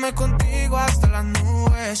 Llévame contigo hasta las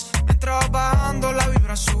nubes. Mientras bajando la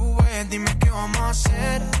vibra sube. Dime qué vamos a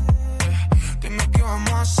hacer. Dime qué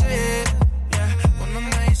vamos a hacer. Cuando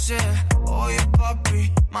me dice, oye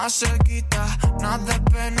papi, más cerquita, nada de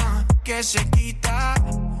pena que se quita.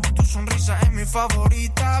 Tu sonrisa es mi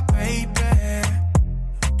favorita, baby.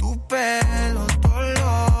 Tu pelo, tu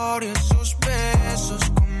olor y esos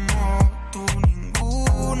besos como tú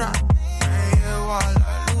ninguna. Me llevo a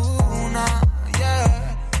la luna,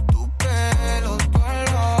 yeah. Tu pelo, tu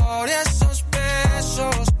olor y esos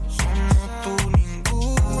besos como tú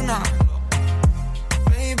ninguna.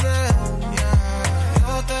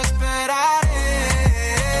 Te esperaré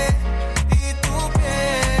y tu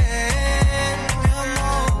piel, mi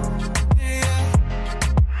amor, yeah.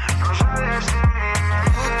 No sales de mí.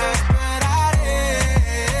 Yo te esperaré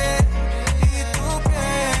y tu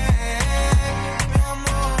piel, mi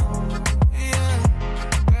amor,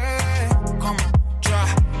 yeah. Como ya,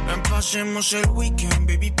 ven pasemos el weekend,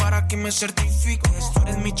 baby, para que me certifiques. Tú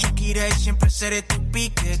eres mi chiquira y siempre seré tu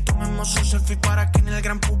pique. Tomemos un selfie para que en el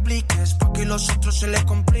gran publiques, pa' que los otros se les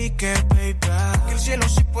complique, baby. Que el cielo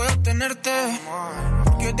sí puede tenerte,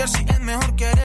 porque odiar sí es mejor querer.